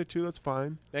 If you want to say 2, that's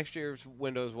fine. Next year's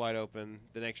window is wide open.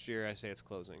 The next year, I say it's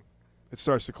closing. It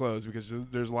starts to close because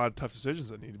there's a lot of tough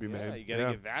decisions that need to be made. Yeah, you got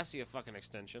to give Vasi a fucking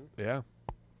extension. Yeah.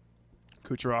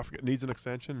 Kucherov needs an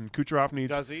extension, and Kucherov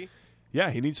needs. Does he? Yeah,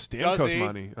 he needs Stamkos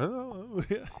money. Oh,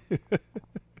 yeah.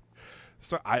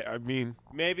 So I mean,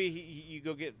 maybe you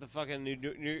go get the fucking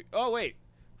new. Oh wait,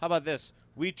 how about this?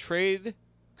 We trade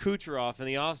Kucherov in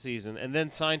the offseason and then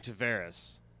sign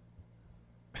Tavares.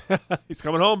 He's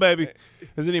coming home, baby.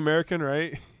 Isn't he American,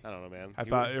 right? I don't know, man. I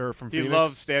thought you were from Phoenix. He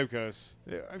loves Stamkos.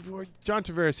 Yeah, John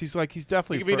Tavares, he's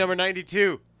definitely. He could be number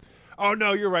 92. Oh,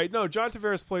 no, you're right. No, John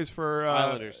Tavares plays for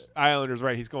Islanders. Islanders,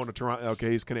 right. He's going to Toronto.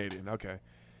 Okay, he's Canadian. Okay.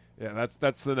 Yeah,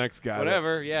 that's the next guy.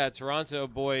 Whatever. Yeah, Toronto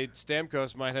boy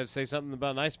Stamkos might have to say something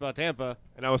nice about Tampa.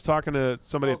 And I was talking to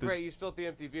somebody great, you spilled the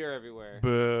empty beer everywhere.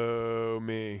 Boo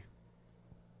me.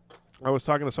 I was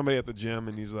talking to somebody at the gym,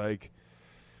 and he's like,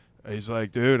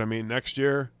 dude, I mean, next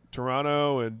year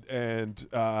Toronto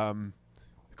and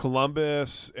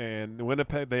Columbus and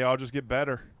Winnipeg, they all just get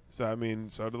better. So I mean,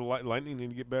 so do the Lightning need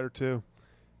to get better too.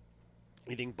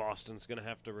 You think Boston's going to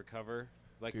have to recover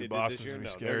like Dude, they Boston's did this year? Gonna be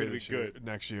scary this year,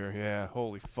 next year. Yeah,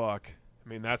 holy fuck. I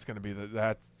mean, that's going to be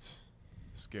that's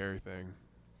scary thing.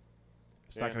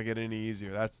 It's not going to get any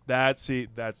easier. That's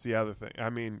the other thing. I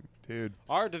mean, dude,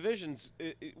 our divisions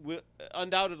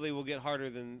undoubtedly will get harder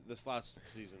than this last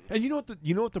season. And you know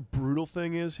what the brutal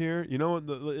thing is here? You know what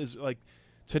is like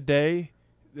today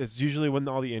is usually when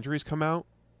all the injuries come out.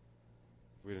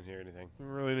 We didn't hear anything. We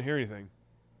really didn't hear anything.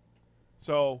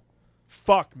 So,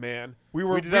 fuck, man. We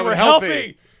were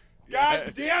healthy.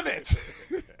 God damn it.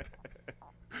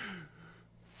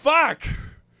 Fuck.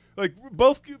 Like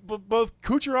both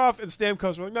Kucherov and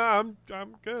Stamkos were like, nah,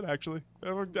 I'm good actually.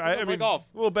 I mean, golf.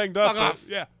 A little banged up. Fuck off.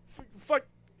 Yeah. Fuck.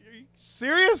 Are you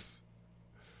serious?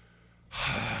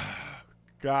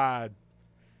 God.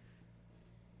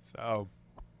 So,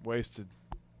 wasted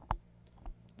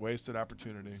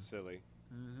opportunity. Silly.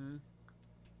 Mm-hmm.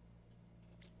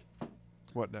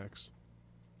 What next?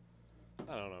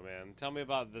 I don't know, man. Tell me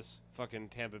about this fucking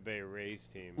Tampa Bay Rays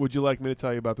team. Would you like me to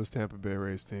tell you about this Tampa Bay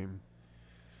Rays team?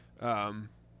 Bum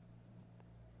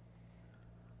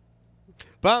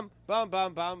bum bum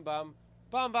bum bum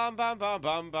bum bum bum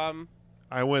bum bum.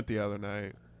 I went the other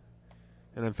night,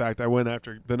 and in fact, I went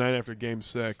the night after Game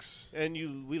 6.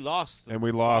 And we lost. And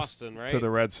we lost Boston, right? to the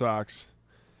Red Sox.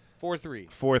 4-3.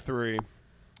 4-3.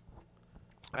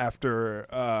 After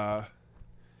I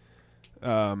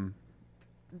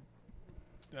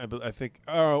think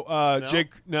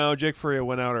Jake Faria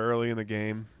went out early in the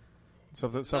game.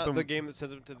 Something Not the game that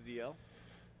sent him to the DL?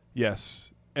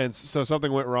 Yes. And so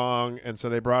something went wrong, and so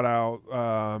they brought out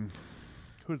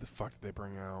who the fuck did they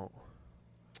bring out?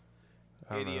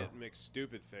 Idiot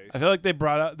McStupid face. I feel like they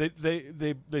brought out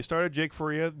they started Jake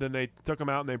Faria, then they took him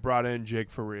out and they brought in Jake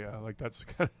Faria. Like that's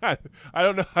kind of, I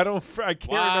don't know. I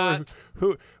can't remember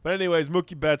who. But anyways,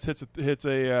 Mookie Betts hits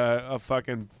a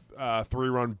fucking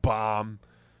 3-run bomb.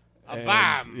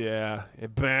 Bam. Yeah,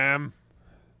 bam.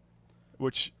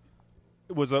 Which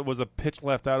was a pitch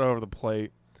left out over the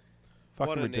plate.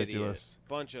 Fucking ridiculous. Idiot.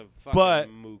 Bunch of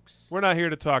fucking mooks. We're not here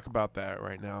to talk about that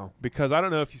right now because I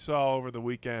don't know if you saw over the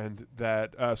weekend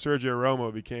that Sergio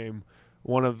Romo became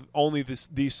one of only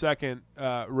the second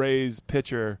Rays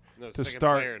pitcher to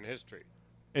start player in history.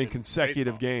 In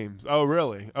consecutive games. Oh,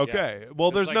 really? Okay. Yeah.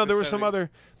 Well, there was some other.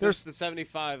 There's the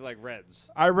 75 Reds.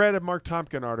 I read a Mark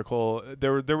Tompkin article.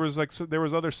 There was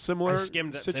other similar. I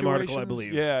skimmed that situations. same article, I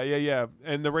believe. Yeah.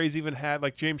 And the Rays even had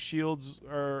James Shields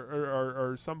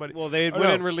or somebody. Well, they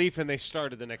went in relief and they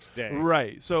started the next day.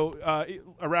 Right. So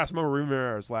Erasmo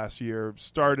Ramirez last year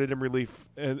started in relief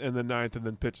in the ninth and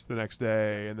then pitched the next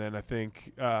day. And then I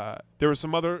think there was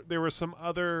some other.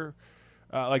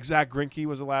 Zach Greinke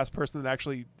was the last person that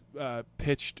actually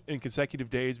pitched in consecutive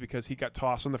days because he got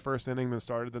tossed in the first inning and then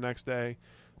started the next day.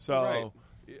 So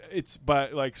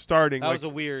starting that was a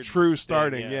weird true thing,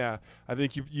 starting. Yeah. I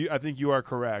think you are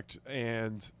correct.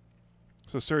 And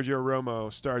so Sergio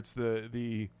Romo starts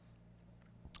the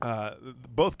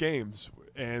both games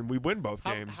and we win both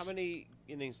games. How many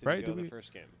innings did he go in the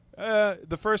first game?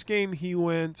 The first game he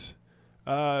went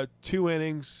 2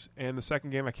 innings, and the second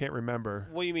game I can't remember.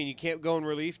 What do you mean? You can't go in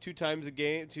relief 2 times a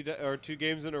game, 2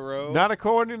 games in a row? Not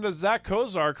according to Zach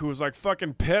Kozark, who was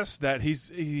fucking pissed that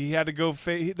he had to go.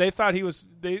 They thought he was.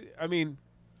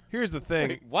 Here's the thing.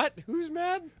 Wait, what? Who's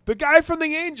mad? The guy from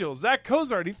the Angels, Zach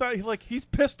Kozart. He thought he's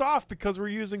pissed off because we're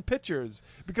using pitchers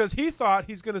because he thought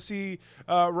he's going to see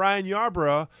Ryan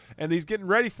Yarbrough and he's getting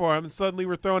ready for him, and suddenly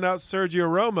we're throwing out Sergio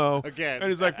Romo again. And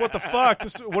he's like, "What the fuck?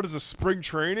 What is this, spring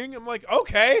training?" I'm like,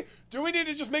 "Okay, do we need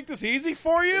to just make this easy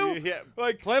for you? Yeah,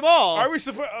 play ball. Are we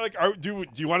supposed do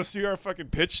you want to see our fucking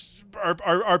pitch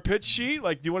our pitch sheet?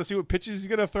 Do you want to see what pitches he's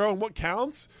going to throw and what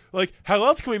counts? How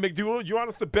else can we make? Do you want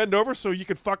us to bend over so you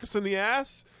can fuck us in the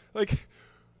ass?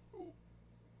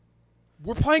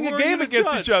 We're playing a game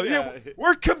against each other. Yeah,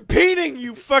 we're competing,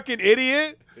 you fucking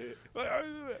idiot.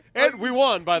 And we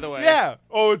won, by the way. Yeah.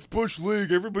 Oh, it's Bush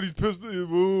League. Everybody's pissed at you.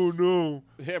 Oh, no.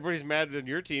 Everybody's mad at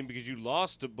your team because you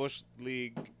lost to Bush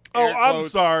League. Oh, I'm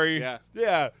sorry.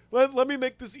 Yeah. Let me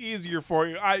make this easier for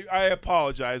you. I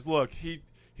apologize. Look,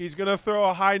 he's going to throw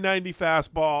a high 90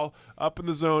 fastball up in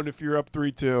the zone if you're up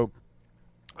 3-2.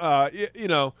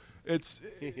 This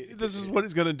is what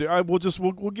he's gonna do.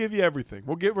 We'll give you everything.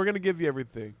 We're gonna give you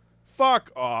everything.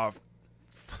 Fuck off.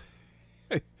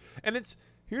 And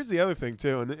here's the other thing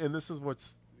too, and this is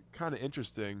what's kind of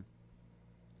interesting.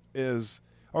 Is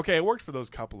okay. It worked for those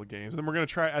couple of games, and we're gonna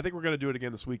try. I think we're gonna do it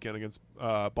again this weekend against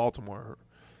Baltimore.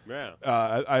 Yeah.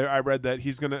 I read that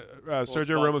he's gonna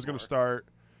Sergio Romo's gonna start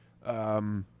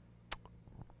in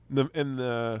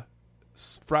the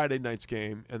Friday night's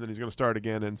game, and then he's going to start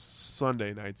again in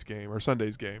Sunday night's game or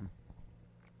Sunday's game,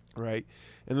 right?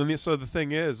 And then so the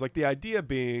thing is, the idea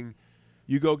being,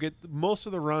 you go get most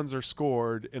of the runs are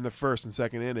scored in the first and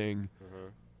second inning,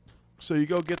 so you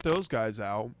go get those guys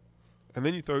out, and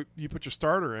then you put your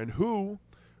starter in, who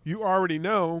you already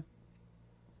know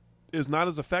is not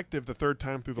as effective the third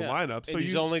time through the lineup. So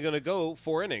he's only going to go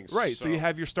 4 innings. Right. So you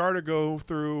have your starter go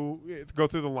through the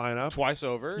lineup. Twice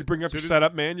over. You bring up your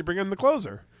setup man, you bring in the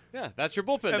closer. Yeah, that's your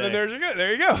bullpen and day. Then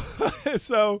there you go.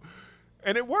 So,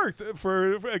 and it worked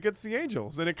for against the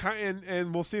Angels. And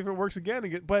and we'll see if it works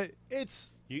again. But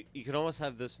it's... You could almost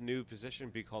have this new position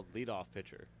be called leadoff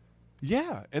pitcher.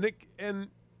 Yeah. And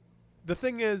the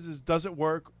thing is does it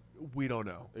work? We don't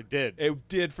know. It did. It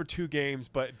did for 2 games,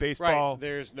 but baseball... Right.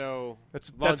 There's no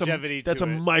longevity to it. That's a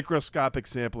microscopic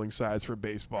sampling size for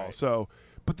baseball. Right. So,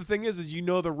 but the thing is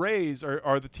the Rays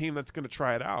are the team that's going to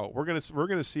try it out. We're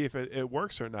gonna see if it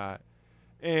works or not,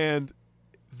 and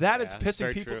it's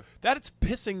pissing people. True. That it's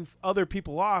pissing other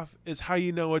people off is how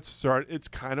you know it's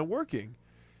kind of working.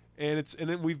 And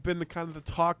then we've been the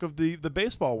talk of the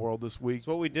baseball world this week. It's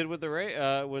what we did with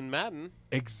the when Madden.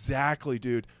 Exactly,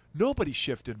 dude. Nobody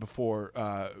shifted before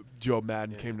Joe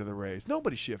Madden came to the Rays.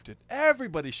 Nobody shifted.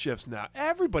 Everybody shifts now.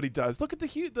 Everybody does. Look at the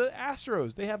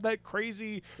Astros. They have that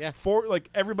crazy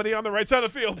everybody on the right side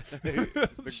of the field.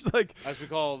 As we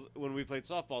called when we played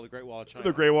softball, the Great Wall of China.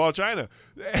 The Great Wall of China.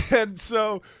 And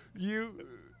so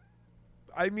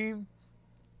I don't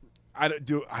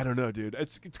know, dude.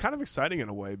 It's kind of exciting in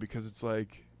a way because it's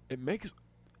it makes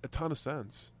a ton of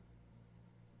sense.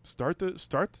 Start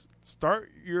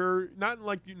your not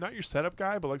your setup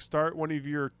guy, but start one of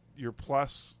your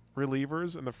plus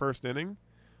relievers in the first inning.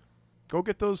 Go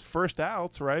get those first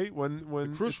outs, right? When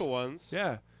the crucial ones.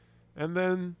 Yeah. And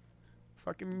then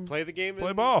fucking play the game.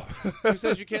 Play ball. Who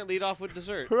says you can't lead off with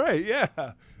dessert? Right, yeah.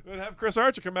 Then have Chris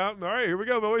Archer come out and, all right, here we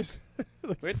go, boys.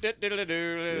 The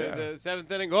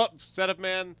 7th inning, setup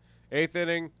man. 8th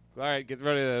inning, all right, get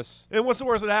ready to this. And what's the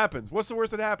worst that happens?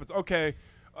 Okay,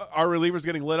 our reliever's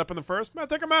getting lit up in the first. Man,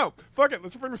 take him out. Fuck it,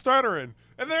 let's bring the starter in.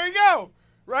 And there you go.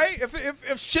 Right?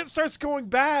 If shit starts going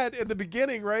bad in the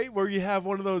beginning, right, where you have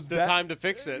one of those... time to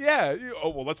fix it. Yeah.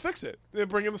 Let's fix it. Then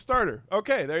bring in the starter.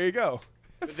 Okay, there you go.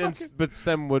 But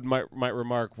Stem might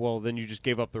remark, well, then you just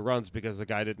gave up the runs because the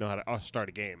guy didn't know how to start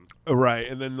a game. Right,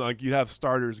 and then like you have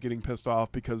starters getting pissed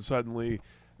off because suddenly...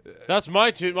 That's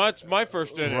my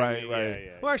first inning. Right.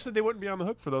 Yeah. Well, actually, they wouldn't be on the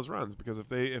hook for those runs because if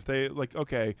they like,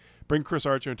 okay, bring Chris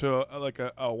Archer into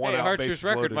a one out bases Archer's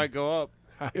record loaded. might go up.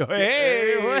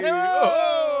 Hey!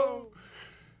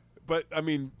 But I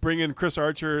mean, bring in Chris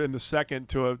Archer in the second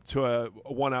to a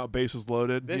one out bases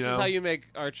loaded. This is how you make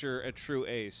Archer a true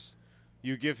ace.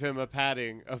 You give him a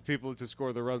padding of people to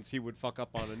score the runs he would fuck up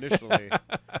on initially,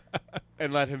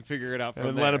 and let him figure it out from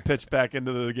there. And let him pitch back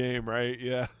into the game, right?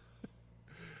 Yeah.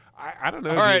 I don't know.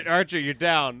 All right, Archer, you're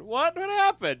down. What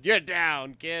happened? You're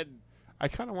down, kid. I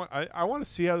kind of want. I want to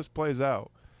see how this plays out.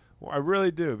 Well, I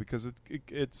really do because it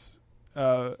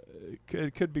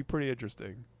could be pretty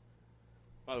interesting.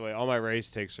 By the way, all my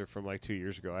Rays takes are from like 2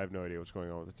 years ago. I have no idea what's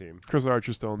going on with the team. Chris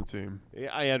Archer's still on the team. Yeah,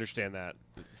 I understand that.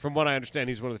 From what I understand,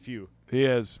 he's one of the few. He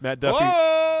is. Matt Duffy.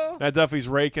 Whoa! Matt Duffy's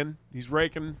raking. He's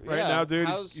raking right now, dude.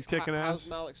 He's kicking ass. How's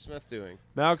Malik Smith doing?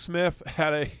 Malik Smith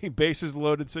had a bases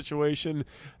loaded situation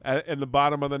in the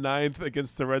bottom of the ninth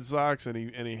against the Red Sox, and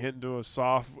he hit into a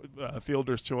soft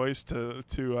fielder's choice to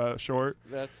short.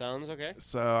 That sounds okay.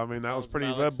 So I mean that was pretty.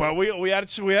 Malik But we had a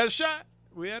shot.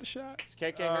 We had a shot. Is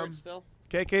KK hurt still?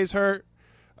 KK's hurt.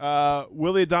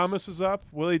 Willie Adames is up.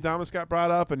 Willie Adames got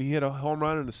brought up, and he hit a home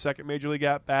run in the second major league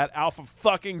at bat. Alpha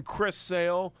fucking Chris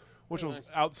Sale, which was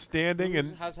outstanding.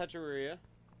 And how's Hechavarria?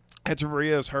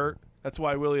 Hechavarria is hurt. That's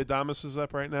why Willie Adames is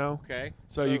up right now. Okay.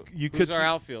 So you could who's our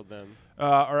outfield then?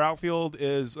 Our outfield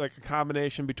is like a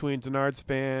combination between Denard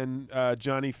Span,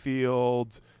 Johnny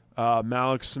Field,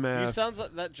 Malik Smith. He sounds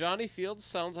like that. Johnny Fields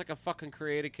sounds like a fucking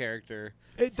creative character.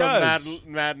 It from does.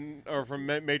 Madden or from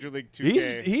Major League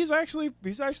 2K. He's actually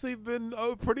been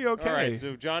pretty okay. All right,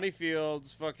 so Johnny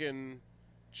Fields, fucking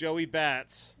Joey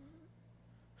Bats.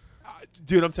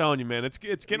 Dude, I'm telling you, man, it's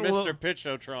getting Mr. a little.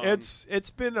 Pitchotron.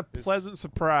 It's been a pleasant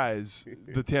surprise,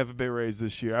 the Tampa Bay Rays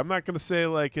this year. I'm not going to say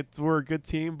like we're a good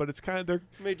team, but it's kind of they're.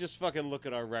 Let me just fucking look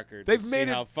at our record. They've made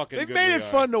it. How fucking they've good made we it are.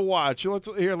 fun to watch. Let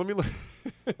me look.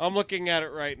 I'm looking at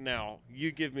it right now.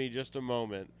 You give me just a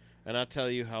moment, and I'll tell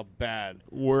you how bad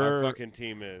our fucking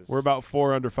team is. We're about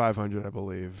 4 under 500, I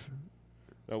believe.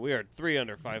 No, we are 3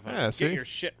 under 500. Yeah, see? Get your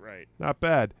shit right. Not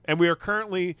bad. And we are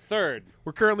currently third.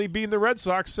 We're currently beating the Red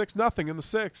Sox 6-0 in the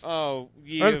sixth. Oh,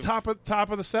 yeah. Or the top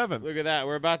of the seventh. Look at that.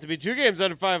 We're about to be 2 games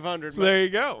under 500. So there you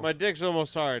go. My dick's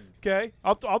almost hard. Okay,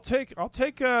 I'll take.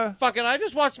 Fucking! I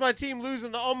just watched my team lose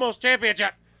in the almost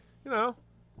championship. You know.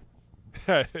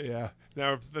 Yeah.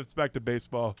 Now it's back to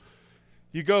baseball.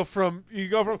 You go from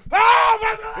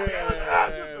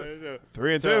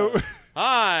 3-2.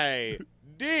 High,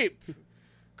 deep,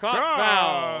 caught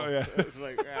foul. Yeah. It's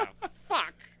like,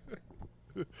 fuck.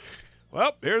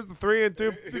 Well, here's the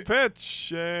 3-2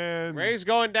 pitch, and Ray's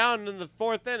going down in the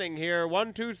 4th inning here.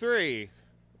 1, 2, 3.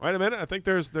 Wait a minute. I think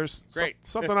there's Great.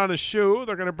 something on his shoe.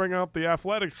 They're going to bring out the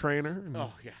athletic trainer.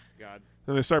 Oh yeah, God.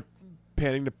 And they start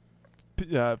panning to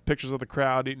pictures of the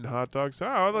crowd eating hot dogs.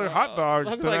 Oh, they're hot dogs.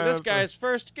 Looks like this guy's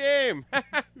first game.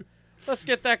 Let's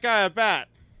get that guy a bat.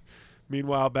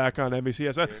 Meanwhile, back on NBC,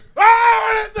 I said,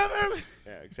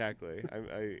 Yeah, exactly.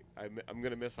 I'm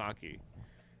gonna miss hockey,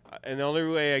 and the only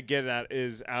way I get that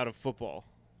is out of football.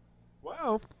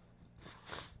 Well,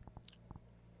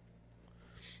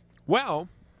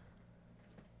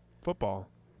 football.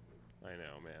 I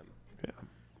know, man. Yeah,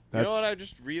 you know what I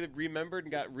just remembered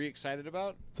and got re-excited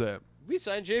about? That's it. We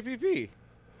signed JPP.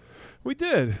 We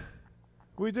did.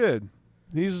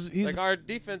 He's like our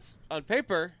defense on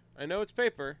paper. I know it's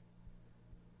paper,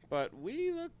 but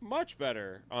we look much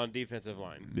better on defensive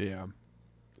line. Yeah.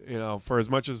 You know, for as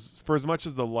much as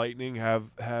the Lightning have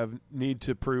need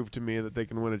to prove to me that they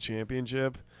can win a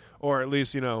championship, or at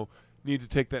least, you know, need to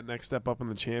take that next step up in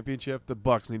the championship, the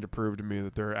Bucks need to prove to me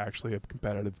that they're actually a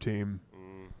competitive team.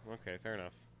 Okay, fair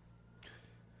enough.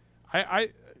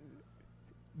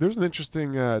 There's an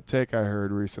interesting take I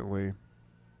heard recently,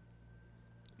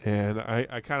 and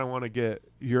I kind of want to get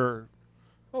your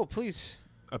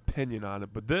opinion on it.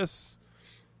 But this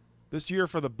year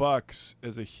for the Bucks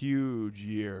is a huge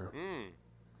year.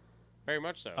 Very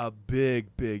much so. A big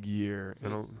year. It's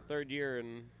his 3rd year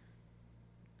in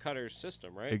Cutter's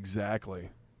system, right? Exactly.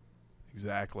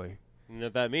 And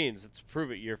what that means, it's a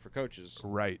prove-it year for coaches.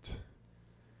 Right.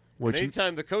 And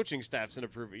anytime the coaching staff's in a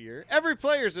prove-it year, every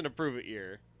player's in a prove-it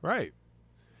year. Right.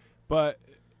 But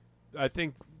I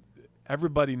think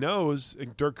everybody knows,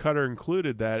 and Dirk Cutter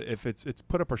included, that if it's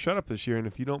put up or shut up this year, and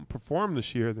if you don't perform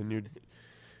this year, then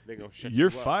you're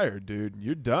fired, dude.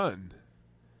 You're done.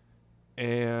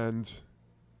 And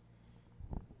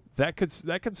that could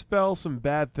spell some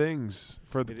bad things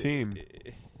for the team.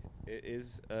 It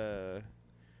is,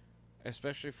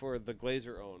 especially for the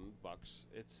Glazer-owned Bucks.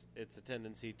 It's a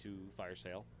tendency to fire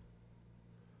sale.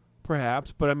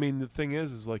 Perhaps, but I mean the thing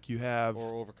is like you have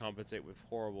or overcompensate with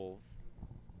horrible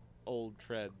old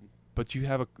tread. But you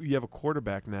have a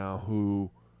quarterback now who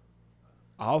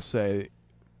I'll say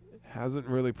hasn't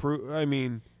really proved. I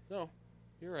mean, no,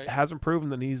 you're right. Hasn't proven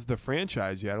that he's the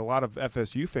franchise yet. A lot of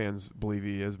FSU fans believe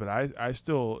he is, but I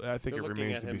think it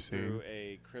remains to be seen. Through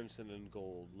a crimson and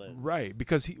gold lens, right?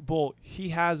 Because he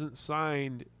hasn't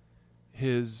signed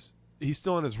he's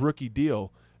still on his rookie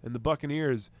deal. And the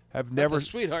Buccaneers have never... That's a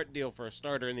sweetheart deal for a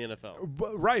starter in the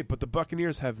NFL. Right, but the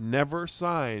Buccaneers have never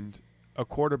signed a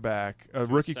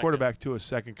rookie quarterback to a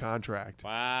second contract.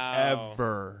 Wow.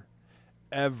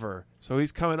 Ever. So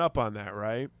he's coming up on that,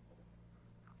 right?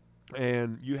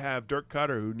 And you have Dirk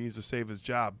Cutter who needs to save his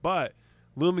job. But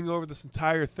looming over this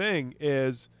entire thing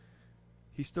is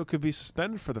he still could be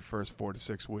suspended for the first 4 to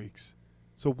 6 weeks.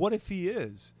 So what if he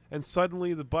is? And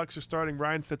suddenly the Bucs are starting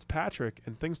Ryan Fitzpatrick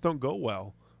and things don't go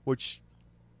well. Which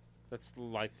that's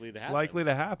likely to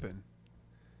happen.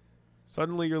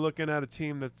 Suddenly, you're looking at a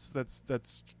team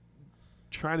that's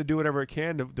trying to do whatever it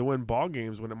can to win ball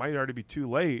games when it might already be too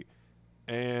late.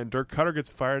 And Dirk Cutter gets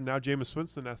fired. Now Jameis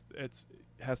Winston has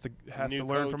to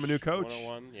learn from a new coach.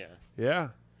 101, yeah.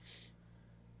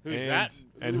 Who's that?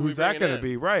 And who's that going to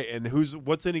be? Right. And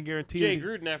what's any guarantee? Jay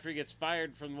Gruden after he gets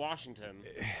fired from Washington.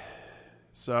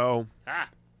 So.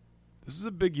 This is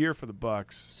a big year for the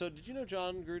Bucs. So did you know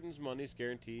John Gruden's money's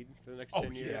guaranteed for the next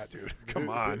 10 years? Oh, yeah, dude. Come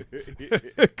on.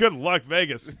 Good luck,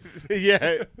 Vegas.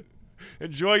 Yeah.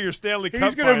 Enjoy your Stanley Cup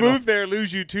He's going to move there,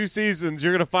 lose you 2 seasons.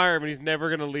 You're going to fire him, and he's never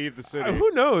going to leave the city.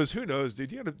 Who knows, dude? Do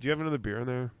you have another beer in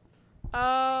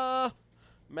there?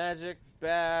 Magic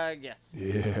bag, yes.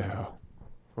 Yeah.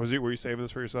 Were you saving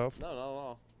this for yourself? No, not at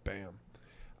all. Bam.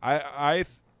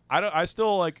 I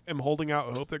still am holding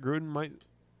out hope that Gruden might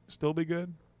still be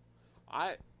good.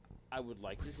 I would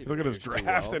like to see. Look at his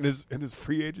draft and his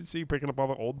free agency, picking up all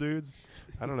the old dudes.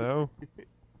 I don't know.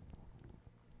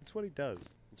 It's what he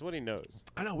does. It's what he knows.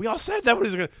 I know. We all said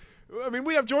that. I mean,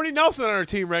 we have Jordy Nelson on our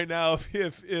team right now.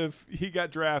 If he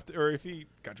got drafted, or if he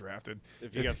got drafted,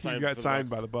 if he got signed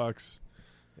by the Bucs.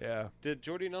 Yeah. Did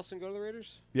Jordy Nelson go to the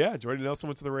Raiders? Yeah, Jordy Nelson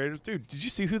went to the Raiders. Dude, did you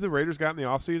see who the Raiders got in the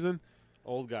offseason?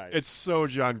 Old guys. It's so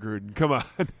John Gruden. Come on.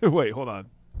 Wait, hold on.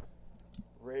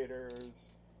 Raiders.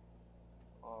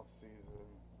 Off-season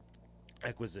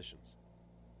acquisitions,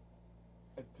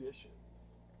 additions.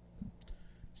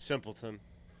 Simpleton.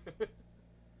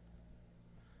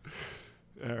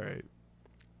 All right.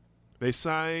 They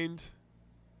signed.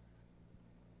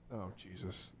 Oh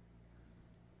Jesus!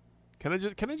 Can I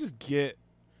just get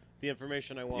the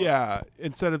information I want? Yeah,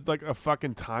 instead of like a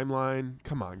fucking timeline.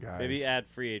 Come on, guys. Maybe add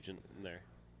free agent in there.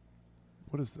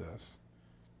 What is this?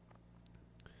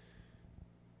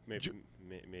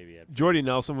 Maybe Jordy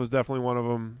Nelson was definitely one of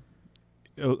them.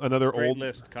 Another Great old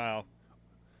list, Kyle.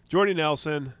 Jordy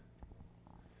Nelson,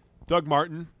 Doug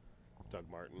Martin. I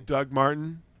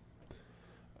mean,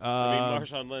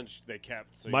 Marshawn Lynch they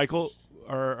kept. So Michael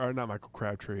or not Michael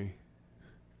Crabtree.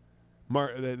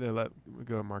 They let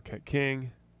go Marquette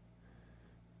King.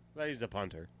 Well, he's a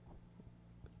punter.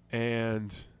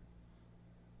 And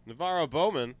Navarro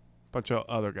Bowman. Bunch of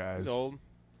other guys. He's old.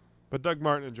 But Doug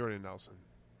Martin and Jordy Nelson.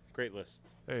 Great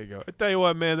list. There you go. I tell you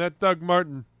what, man, that Doug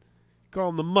Martin, call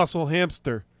him the muscle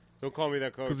hamster. Don't call me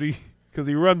that, Coach. Because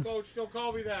he runs. Coach, don't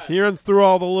call me that. He runs through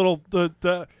all the little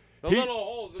little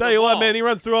holes. Tell you what, man, he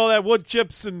runs through all that wood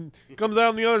chips and comes out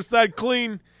on the other side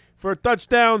clean for a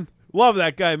touchdown. Love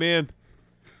that guy, man.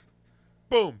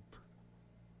 Boom.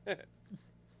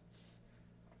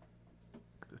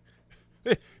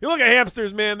 You look at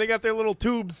hamsters, man. They got their little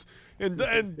tubes, and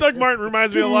Doug Martin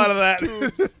reminds me a lot of that.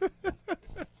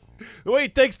 The way he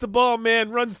takes the ball, man,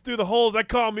 runs through the holes.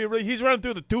 He's running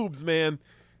through the tubes, man.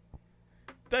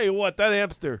 Tell you what, that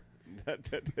hamster.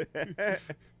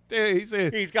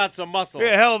 He's got some muscle.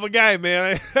 Yeah, hell of a guy,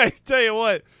 man. I tell you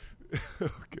what. Oh,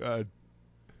 God.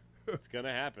 It's going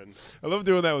to happen. I love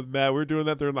doing that with Matt. We're doing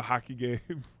that during the hockey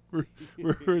game.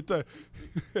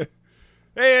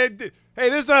 Hey,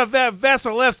 this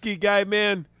Vasilevsky guy,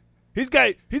 man. He's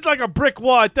like a brick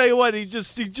wall. I tell you what, he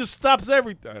just stops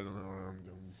everything. I don't know what I'm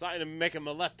doing. Sign him, make him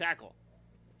a left tackle.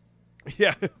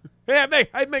 Yeah,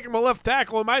 I'd make him a left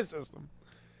tackle in my system.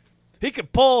 He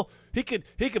could pull. He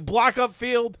could block up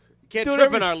field. Can't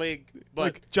trip in our league, but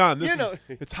like, John,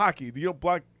 it's hockey. You don't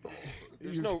block.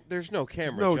 There's no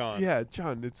camera, John. Yeah,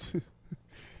 John, it's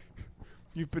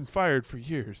you've been fired for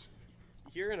years.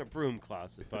 You're in a broom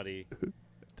closet, buddy.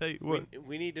 Tell you what,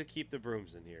 we need to keep the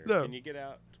brooms in here. No. Can you get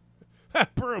out?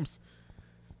 Brooms.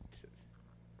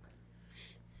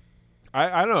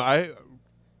 I don't know.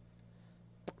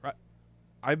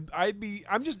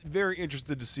 I'm just very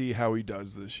interested to see how he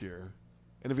does this year.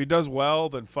 And if he does well,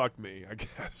 then fuck me, I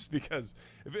guess. Because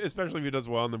especially if he does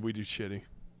well, and then we do shitty.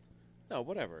 No,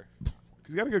 whatever.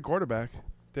 He's got a good quarterback,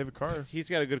 David Carr. He's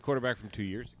got a good quarterback from 2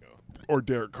 years ago. Or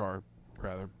Derek Carr,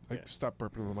 rather. Stop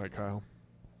burping on the mic, Kyle.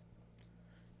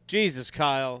 Jesus,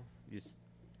 Kyle.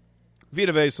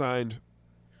 Vita Vea signed.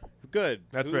 Good.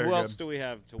 That's very good. Who else do we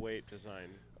have to wait to sign?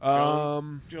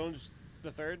 Jones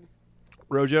the third?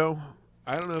 Rojo.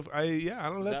 I don't know if I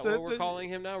don't know. That's what we're calling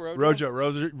him now, Rojo.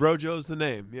 Rojo's the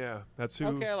name. Yeah, that's who.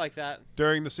 Okay, I like that.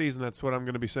 During the season, that's what I'm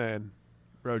going to be saying.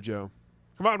 Rojo,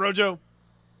 come on, Rojo.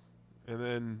 And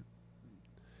then,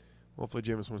 hopefully,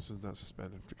 Jameis Winston's not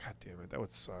suspended. God damn it, that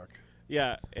would suck.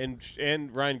 Yeah,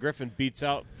 and Ryan Griffin beats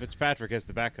out Fitzpatrick as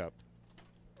the backup.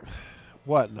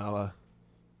 What, Nala?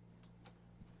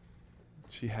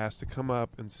 She has to come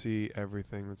up and see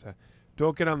everything that's happening.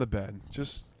 Don't get on the bed.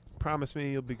 Just promise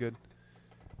me you'll be good.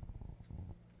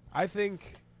 I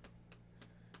think.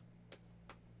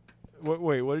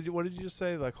 Wait, what did you just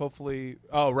say? Like, hopefully.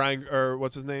 Oh, Ryan, or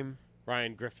what's his name?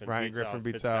 Ryan Griffin.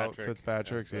 Beats out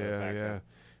Fitzpatrick's. Yeah.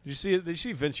 Did you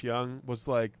see Vince Young was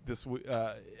like this?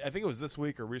 I think it was this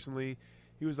week or recently.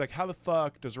 He was like, "How the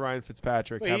fuck does Ryan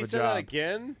Fitzpatrick have a job?" He said that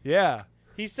again. Yeah.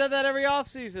 He said that every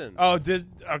offseason. Oh,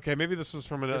 okay, maybe this was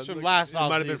from last offseason. It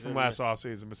might have been from last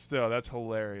offseason, but still, that's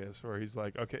hilarious. Where he's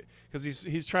like, okay, because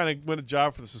he's trying to win a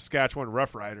job for the Saskatchewan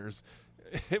Roughriders.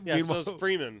 Yeah, so is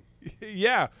Freeman.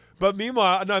 Yeah, but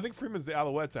meanwhile, no, I think Freeman's the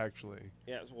Alouettes actually.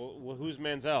 Yeah, well, who's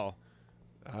Manziel?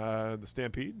 The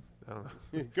Stampede. I don't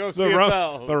know. Go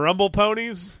CFL. The Rumble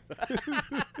Ponies.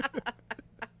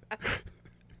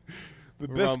 The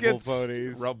Biscuits.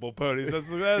 Rumble Ponies. That's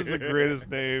the greatest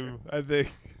name, I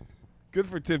think. Good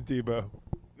for Tim Tebow.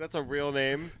 That's a real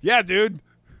name? Yeah, dude.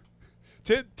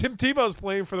 Tim Tebow's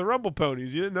playing for the Rumble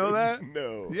Ponies. You didn't know that?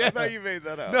 No. Yeah. I thought you made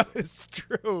that up. No, it's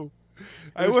true.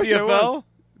 I wish CFL? I was.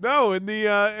 No, in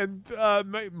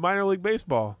the minor league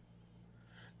baseball.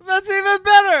 That's even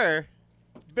better.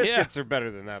 Biscuits are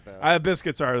better than that, though.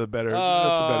 Biscuits are the better.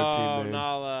 That's a better team name.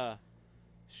 Nala.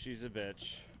 She's a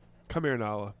bitch. Come here,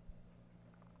 Nala.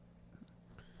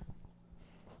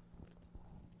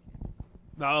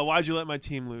 Nala, why'd you let my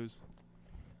team lose?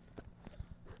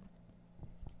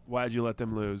 Why'd you let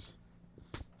them lose?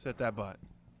 Set that butt.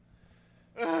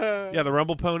 Yeah, the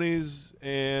Rumble Ponies,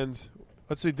 and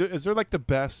let's see, is there like the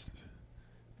best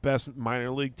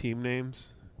minor league team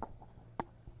names?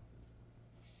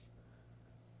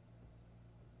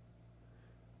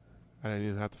 I didn't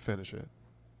even have to finish it.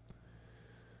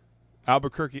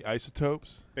 Albuquerque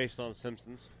Isotopes. Based on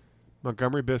Simpsons.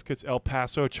 Montgomery Biscuits. El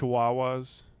Paso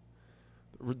Chihuahuas.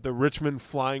 The Richmond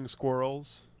Flying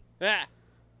Squirrels. Ah.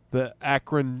 The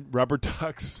Akron Rubber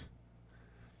Ducks.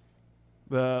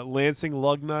 The Lansing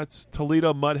Lugnuts.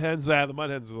 Toledo Mudhens. The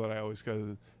Mudhens is what I always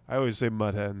say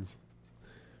Mudhens.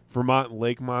 Vermont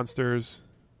Lake Monsters.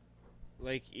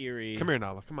 Lake Erie. Come here,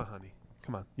 Nala. Come on, honey.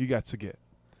 Come on. You got to get.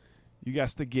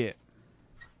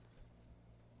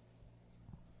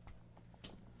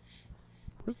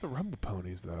 Where's the Rumble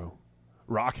Ponies, though?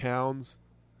 Rockhounds.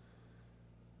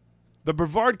 The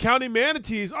Brevard County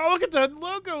Manatees. Oh, look at that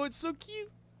logo. It's so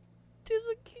cute. It's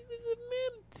so cute as a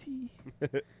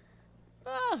manatee.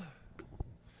 Ah.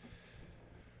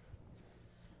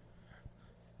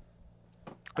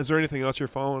 Is there anything else you're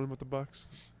following with the Bucks?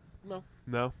 No.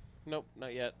 No? Nope,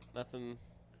 not yet. Nothing.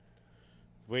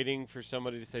 Waiting for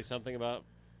somebody to say something about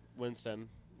Winston,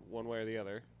 one way or the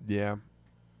other. Yeah.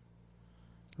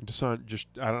 I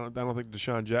don't think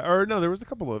Deshaun or no, there was a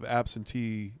couple of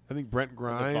absentee. I think Brent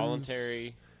Grimes. The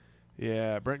voluntary.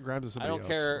 Yeah, Brent Grimes is somebody else. I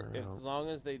don't care as long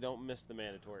as they don't miss the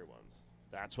mandatory ones.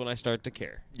 That's when I start to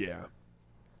care. Yeah.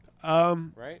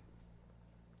 Right?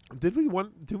 Did we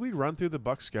run through the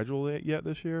Bucs schedule yet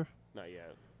this year? Not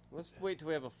yet. Let's wait till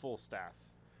we have a full staff.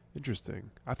 Interesting.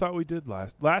 I thought we did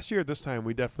last year at this time.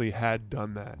 We definitely had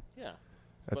done that. Yeah.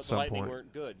 At some point. The Lightning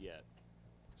weren't good yet.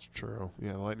 It's true.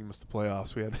 Yeah, the Lightning missed the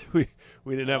playoffs. We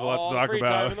didn't have a lot to talk free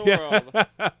about. Time in the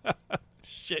world.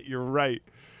 Shit, you're right.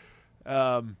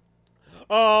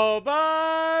 all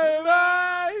by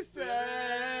myself.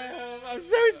 I'm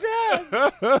so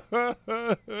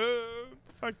sad.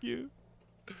 Fuck you.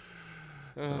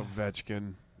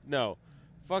 Ovechkin. No.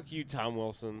 Fuck you, Tom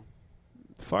Wilson.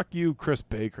 Fuck you, Chris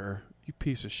Baker. You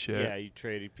piece of shit. Yeah, you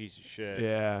traded piece of shit.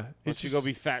 Yeah. Why don't you go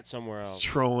be fat somewhere else? He's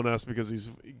trolling us because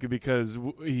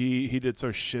he did so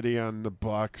shitty on the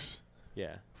Bucks.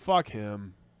 Yeah. Fuck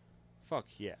him. Fuck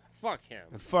yeah. Fuck him.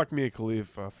 And fuck Mia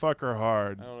Khalifa. Fuck her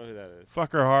hard. I don't know who that is.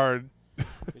 Fuck her hard.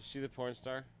 Is she the porn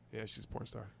star? Yeah, she's a porn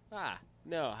star.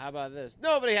 No. How about this?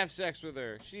 Nobody have sex with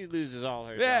her. She loses all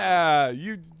her. Yeah,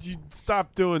 you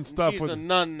stop doing stuff she's with. She's a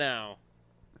nun now.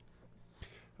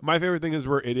 My favorite thing is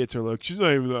where idiots are like, she's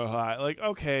not even that hot. Like,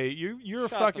 okay, you're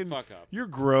Shut fucking, the fuck up. You're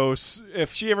gross.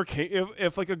 If she ever came,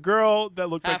 if like a girl that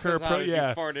looked Half like her, you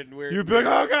farted weird. You'd be like,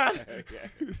 oh god.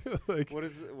 Like, what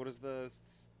is the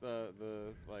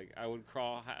like? I would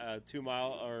crawl 2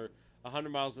 mile or 100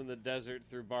 miles in the desert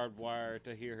through barbed wire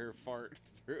to hear her fart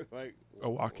through like a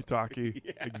walkie-talkie.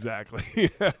 Yeah.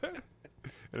 Exactly.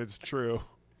 And it's true.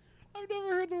 I've never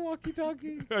heard the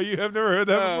walkie-talkie. Oh, you have never heard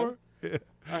that before? Yeah.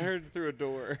 I heard it through a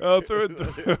door. Oh, through a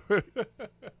door.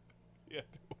 Yeah,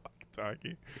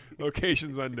 walkie-talkie.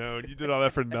 Locations unknown. You did all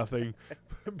that for nothing,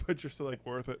 but you're still like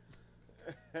worth it.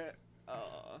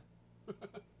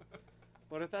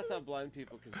 What if that's how blind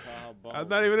people can tell how bald? I'm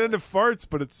not even into farts,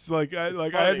 but it's like I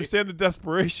understand the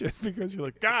desperation because you're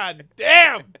like, God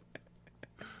damn.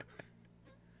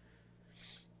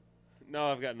 No,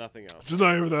 I've got nothing else. She's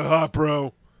not even that hot,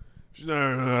 bro. She's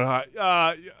not even that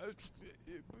hot.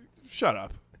 Shut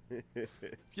up.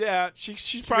 Yeah,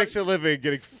 she probably makes a living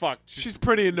getting fucked. She's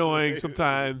pretty annoying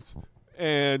sometimes,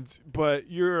 but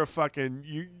you're a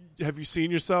fucking Have you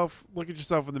seen yourself? Look at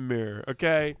yourself in the mirror,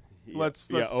 okay? Yeah. Let's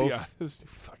be honest.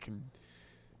 Fucking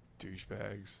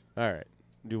douchebags. All right.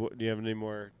 Do you have any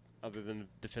more other than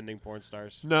defending porn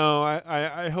stars? No,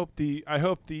 I hope the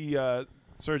Sergio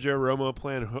Romo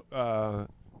plan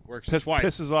works twice.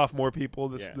 Pisses off more people.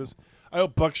 This I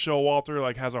hope Buck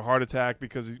Showalter has a heart attack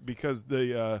because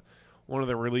the one of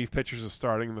the relief pitchers is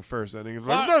starting in the first inning. It's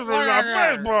like,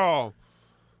 baseball.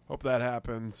 Hope that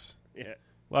happens. Yeah,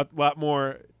 lot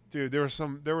more, dude. There was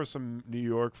some New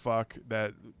York fuck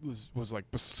that was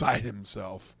like beside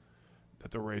himself.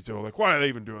 At the Rays, they were like, why are they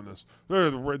even doing this?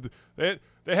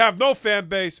 They have no fan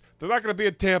base. They're not going to be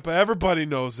in Tampa. Everybody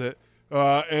knows it.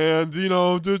 And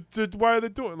why are they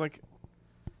doing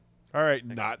all right,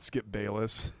 not Skip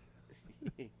Bayless.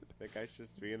 That guy's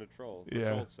just being a troll for Yeah.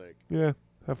 troll's sake. Yeah,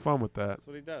 have fun with that. That's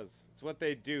what he does. It's what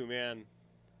they do, man.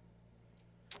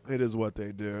 It is what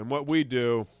they do. And what we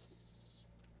do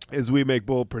is we make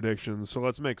bold predictions. So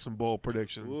let's make some bold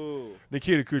predictions. Ooh.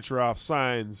 Nikita Kucherov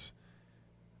signs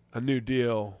a new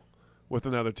deal with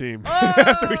another team Oh!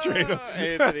 after we trade him.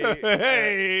 Anthony.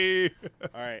 Hey.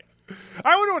 All right.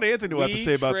 I wonder what Anthony will have to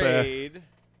say about that.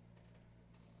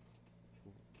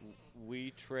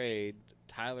 We trade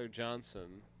Tyler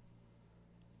Johnson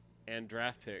and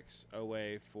draft picks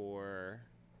away for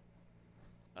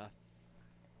a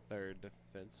third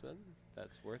defenseman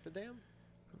that's worth a damn.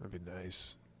 That'd be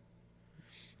nice.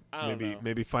 I don't know.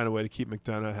 Maybe find a way to keep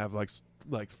McDonough have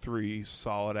like 3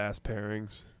 solid ass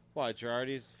pairings. Why,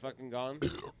 Girardi's fucking gone?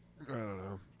 I don't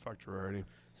know. Fuck Girardi.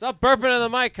 Stop burping in the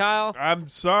mic, Kyle. I'm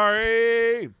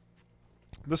sorry.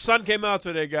 The sun came out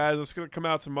today, guys. It's gonna come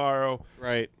out tomorrow.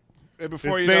 Right. And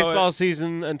before it's you know baseball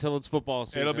season until it's football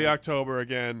season. It'll be October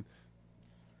again.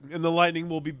 And the Lightning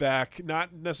will be back.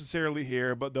 Not necessarily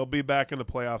here, but they'll be back in the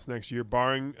playoffs next year,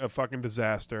 barring a fucking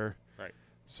disaster. Right.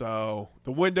 So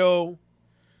the window,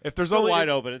 if there's still only wide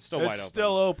open, it's still wide open. It's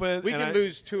still open. We can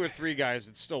lose 2 or 3 guys.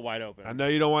 It's still wide open. I know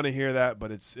you don't want to hear that,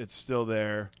 but it's still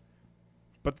there.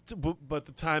 But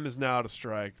the time is now to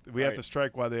strike. We have to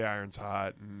strike while the iron's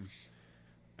hot, and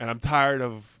I'm tired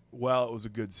of. Well, it was a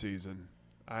good season.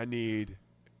 I need.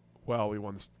 Well, we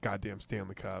won this goddamn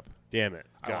Stanley Cup. Damn it!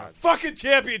 I want a fucking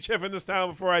championship in this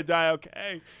town before I die.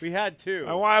 Okay, we had 2.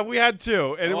 We had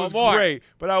 2, and it was great.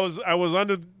 But I was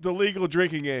under the legal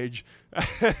drinking age.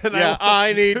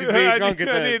 I need to be drunk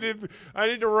at this. I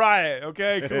need to riot.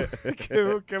 Okay,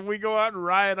 can we go out and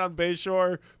riot on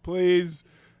Bayshore, please?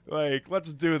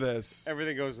 Let's do this.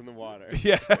 Everything goes in the water.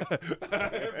 Yeah,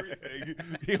 everything.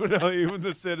 Even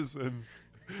the citizens.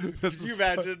 Could you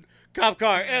imagine? Cop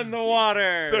car in the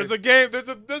water. There's a game. There's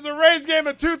a Rays game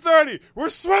at 2:30. We're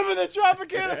swimming in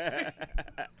Tropicana.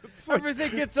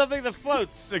 Everything gets something that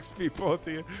floats. 6 people at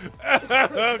the end.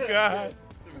 Oh God.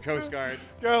 Coast Guard.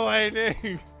 Go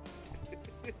Lightning.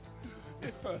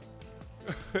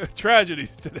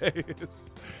 Tragedies today.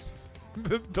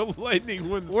 The Lightning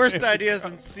wins. Worst ideas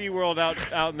in SeaWorld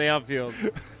out in the outfield.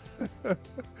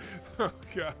 Oh,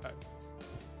 God.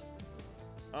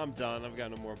 I'm done. I've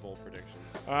got no more bowl predictions.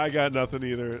 I got nothing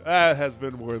either. That has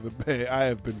been more than I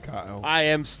have been Kyle. I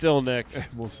am still Nick. And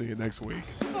we'll see you next week.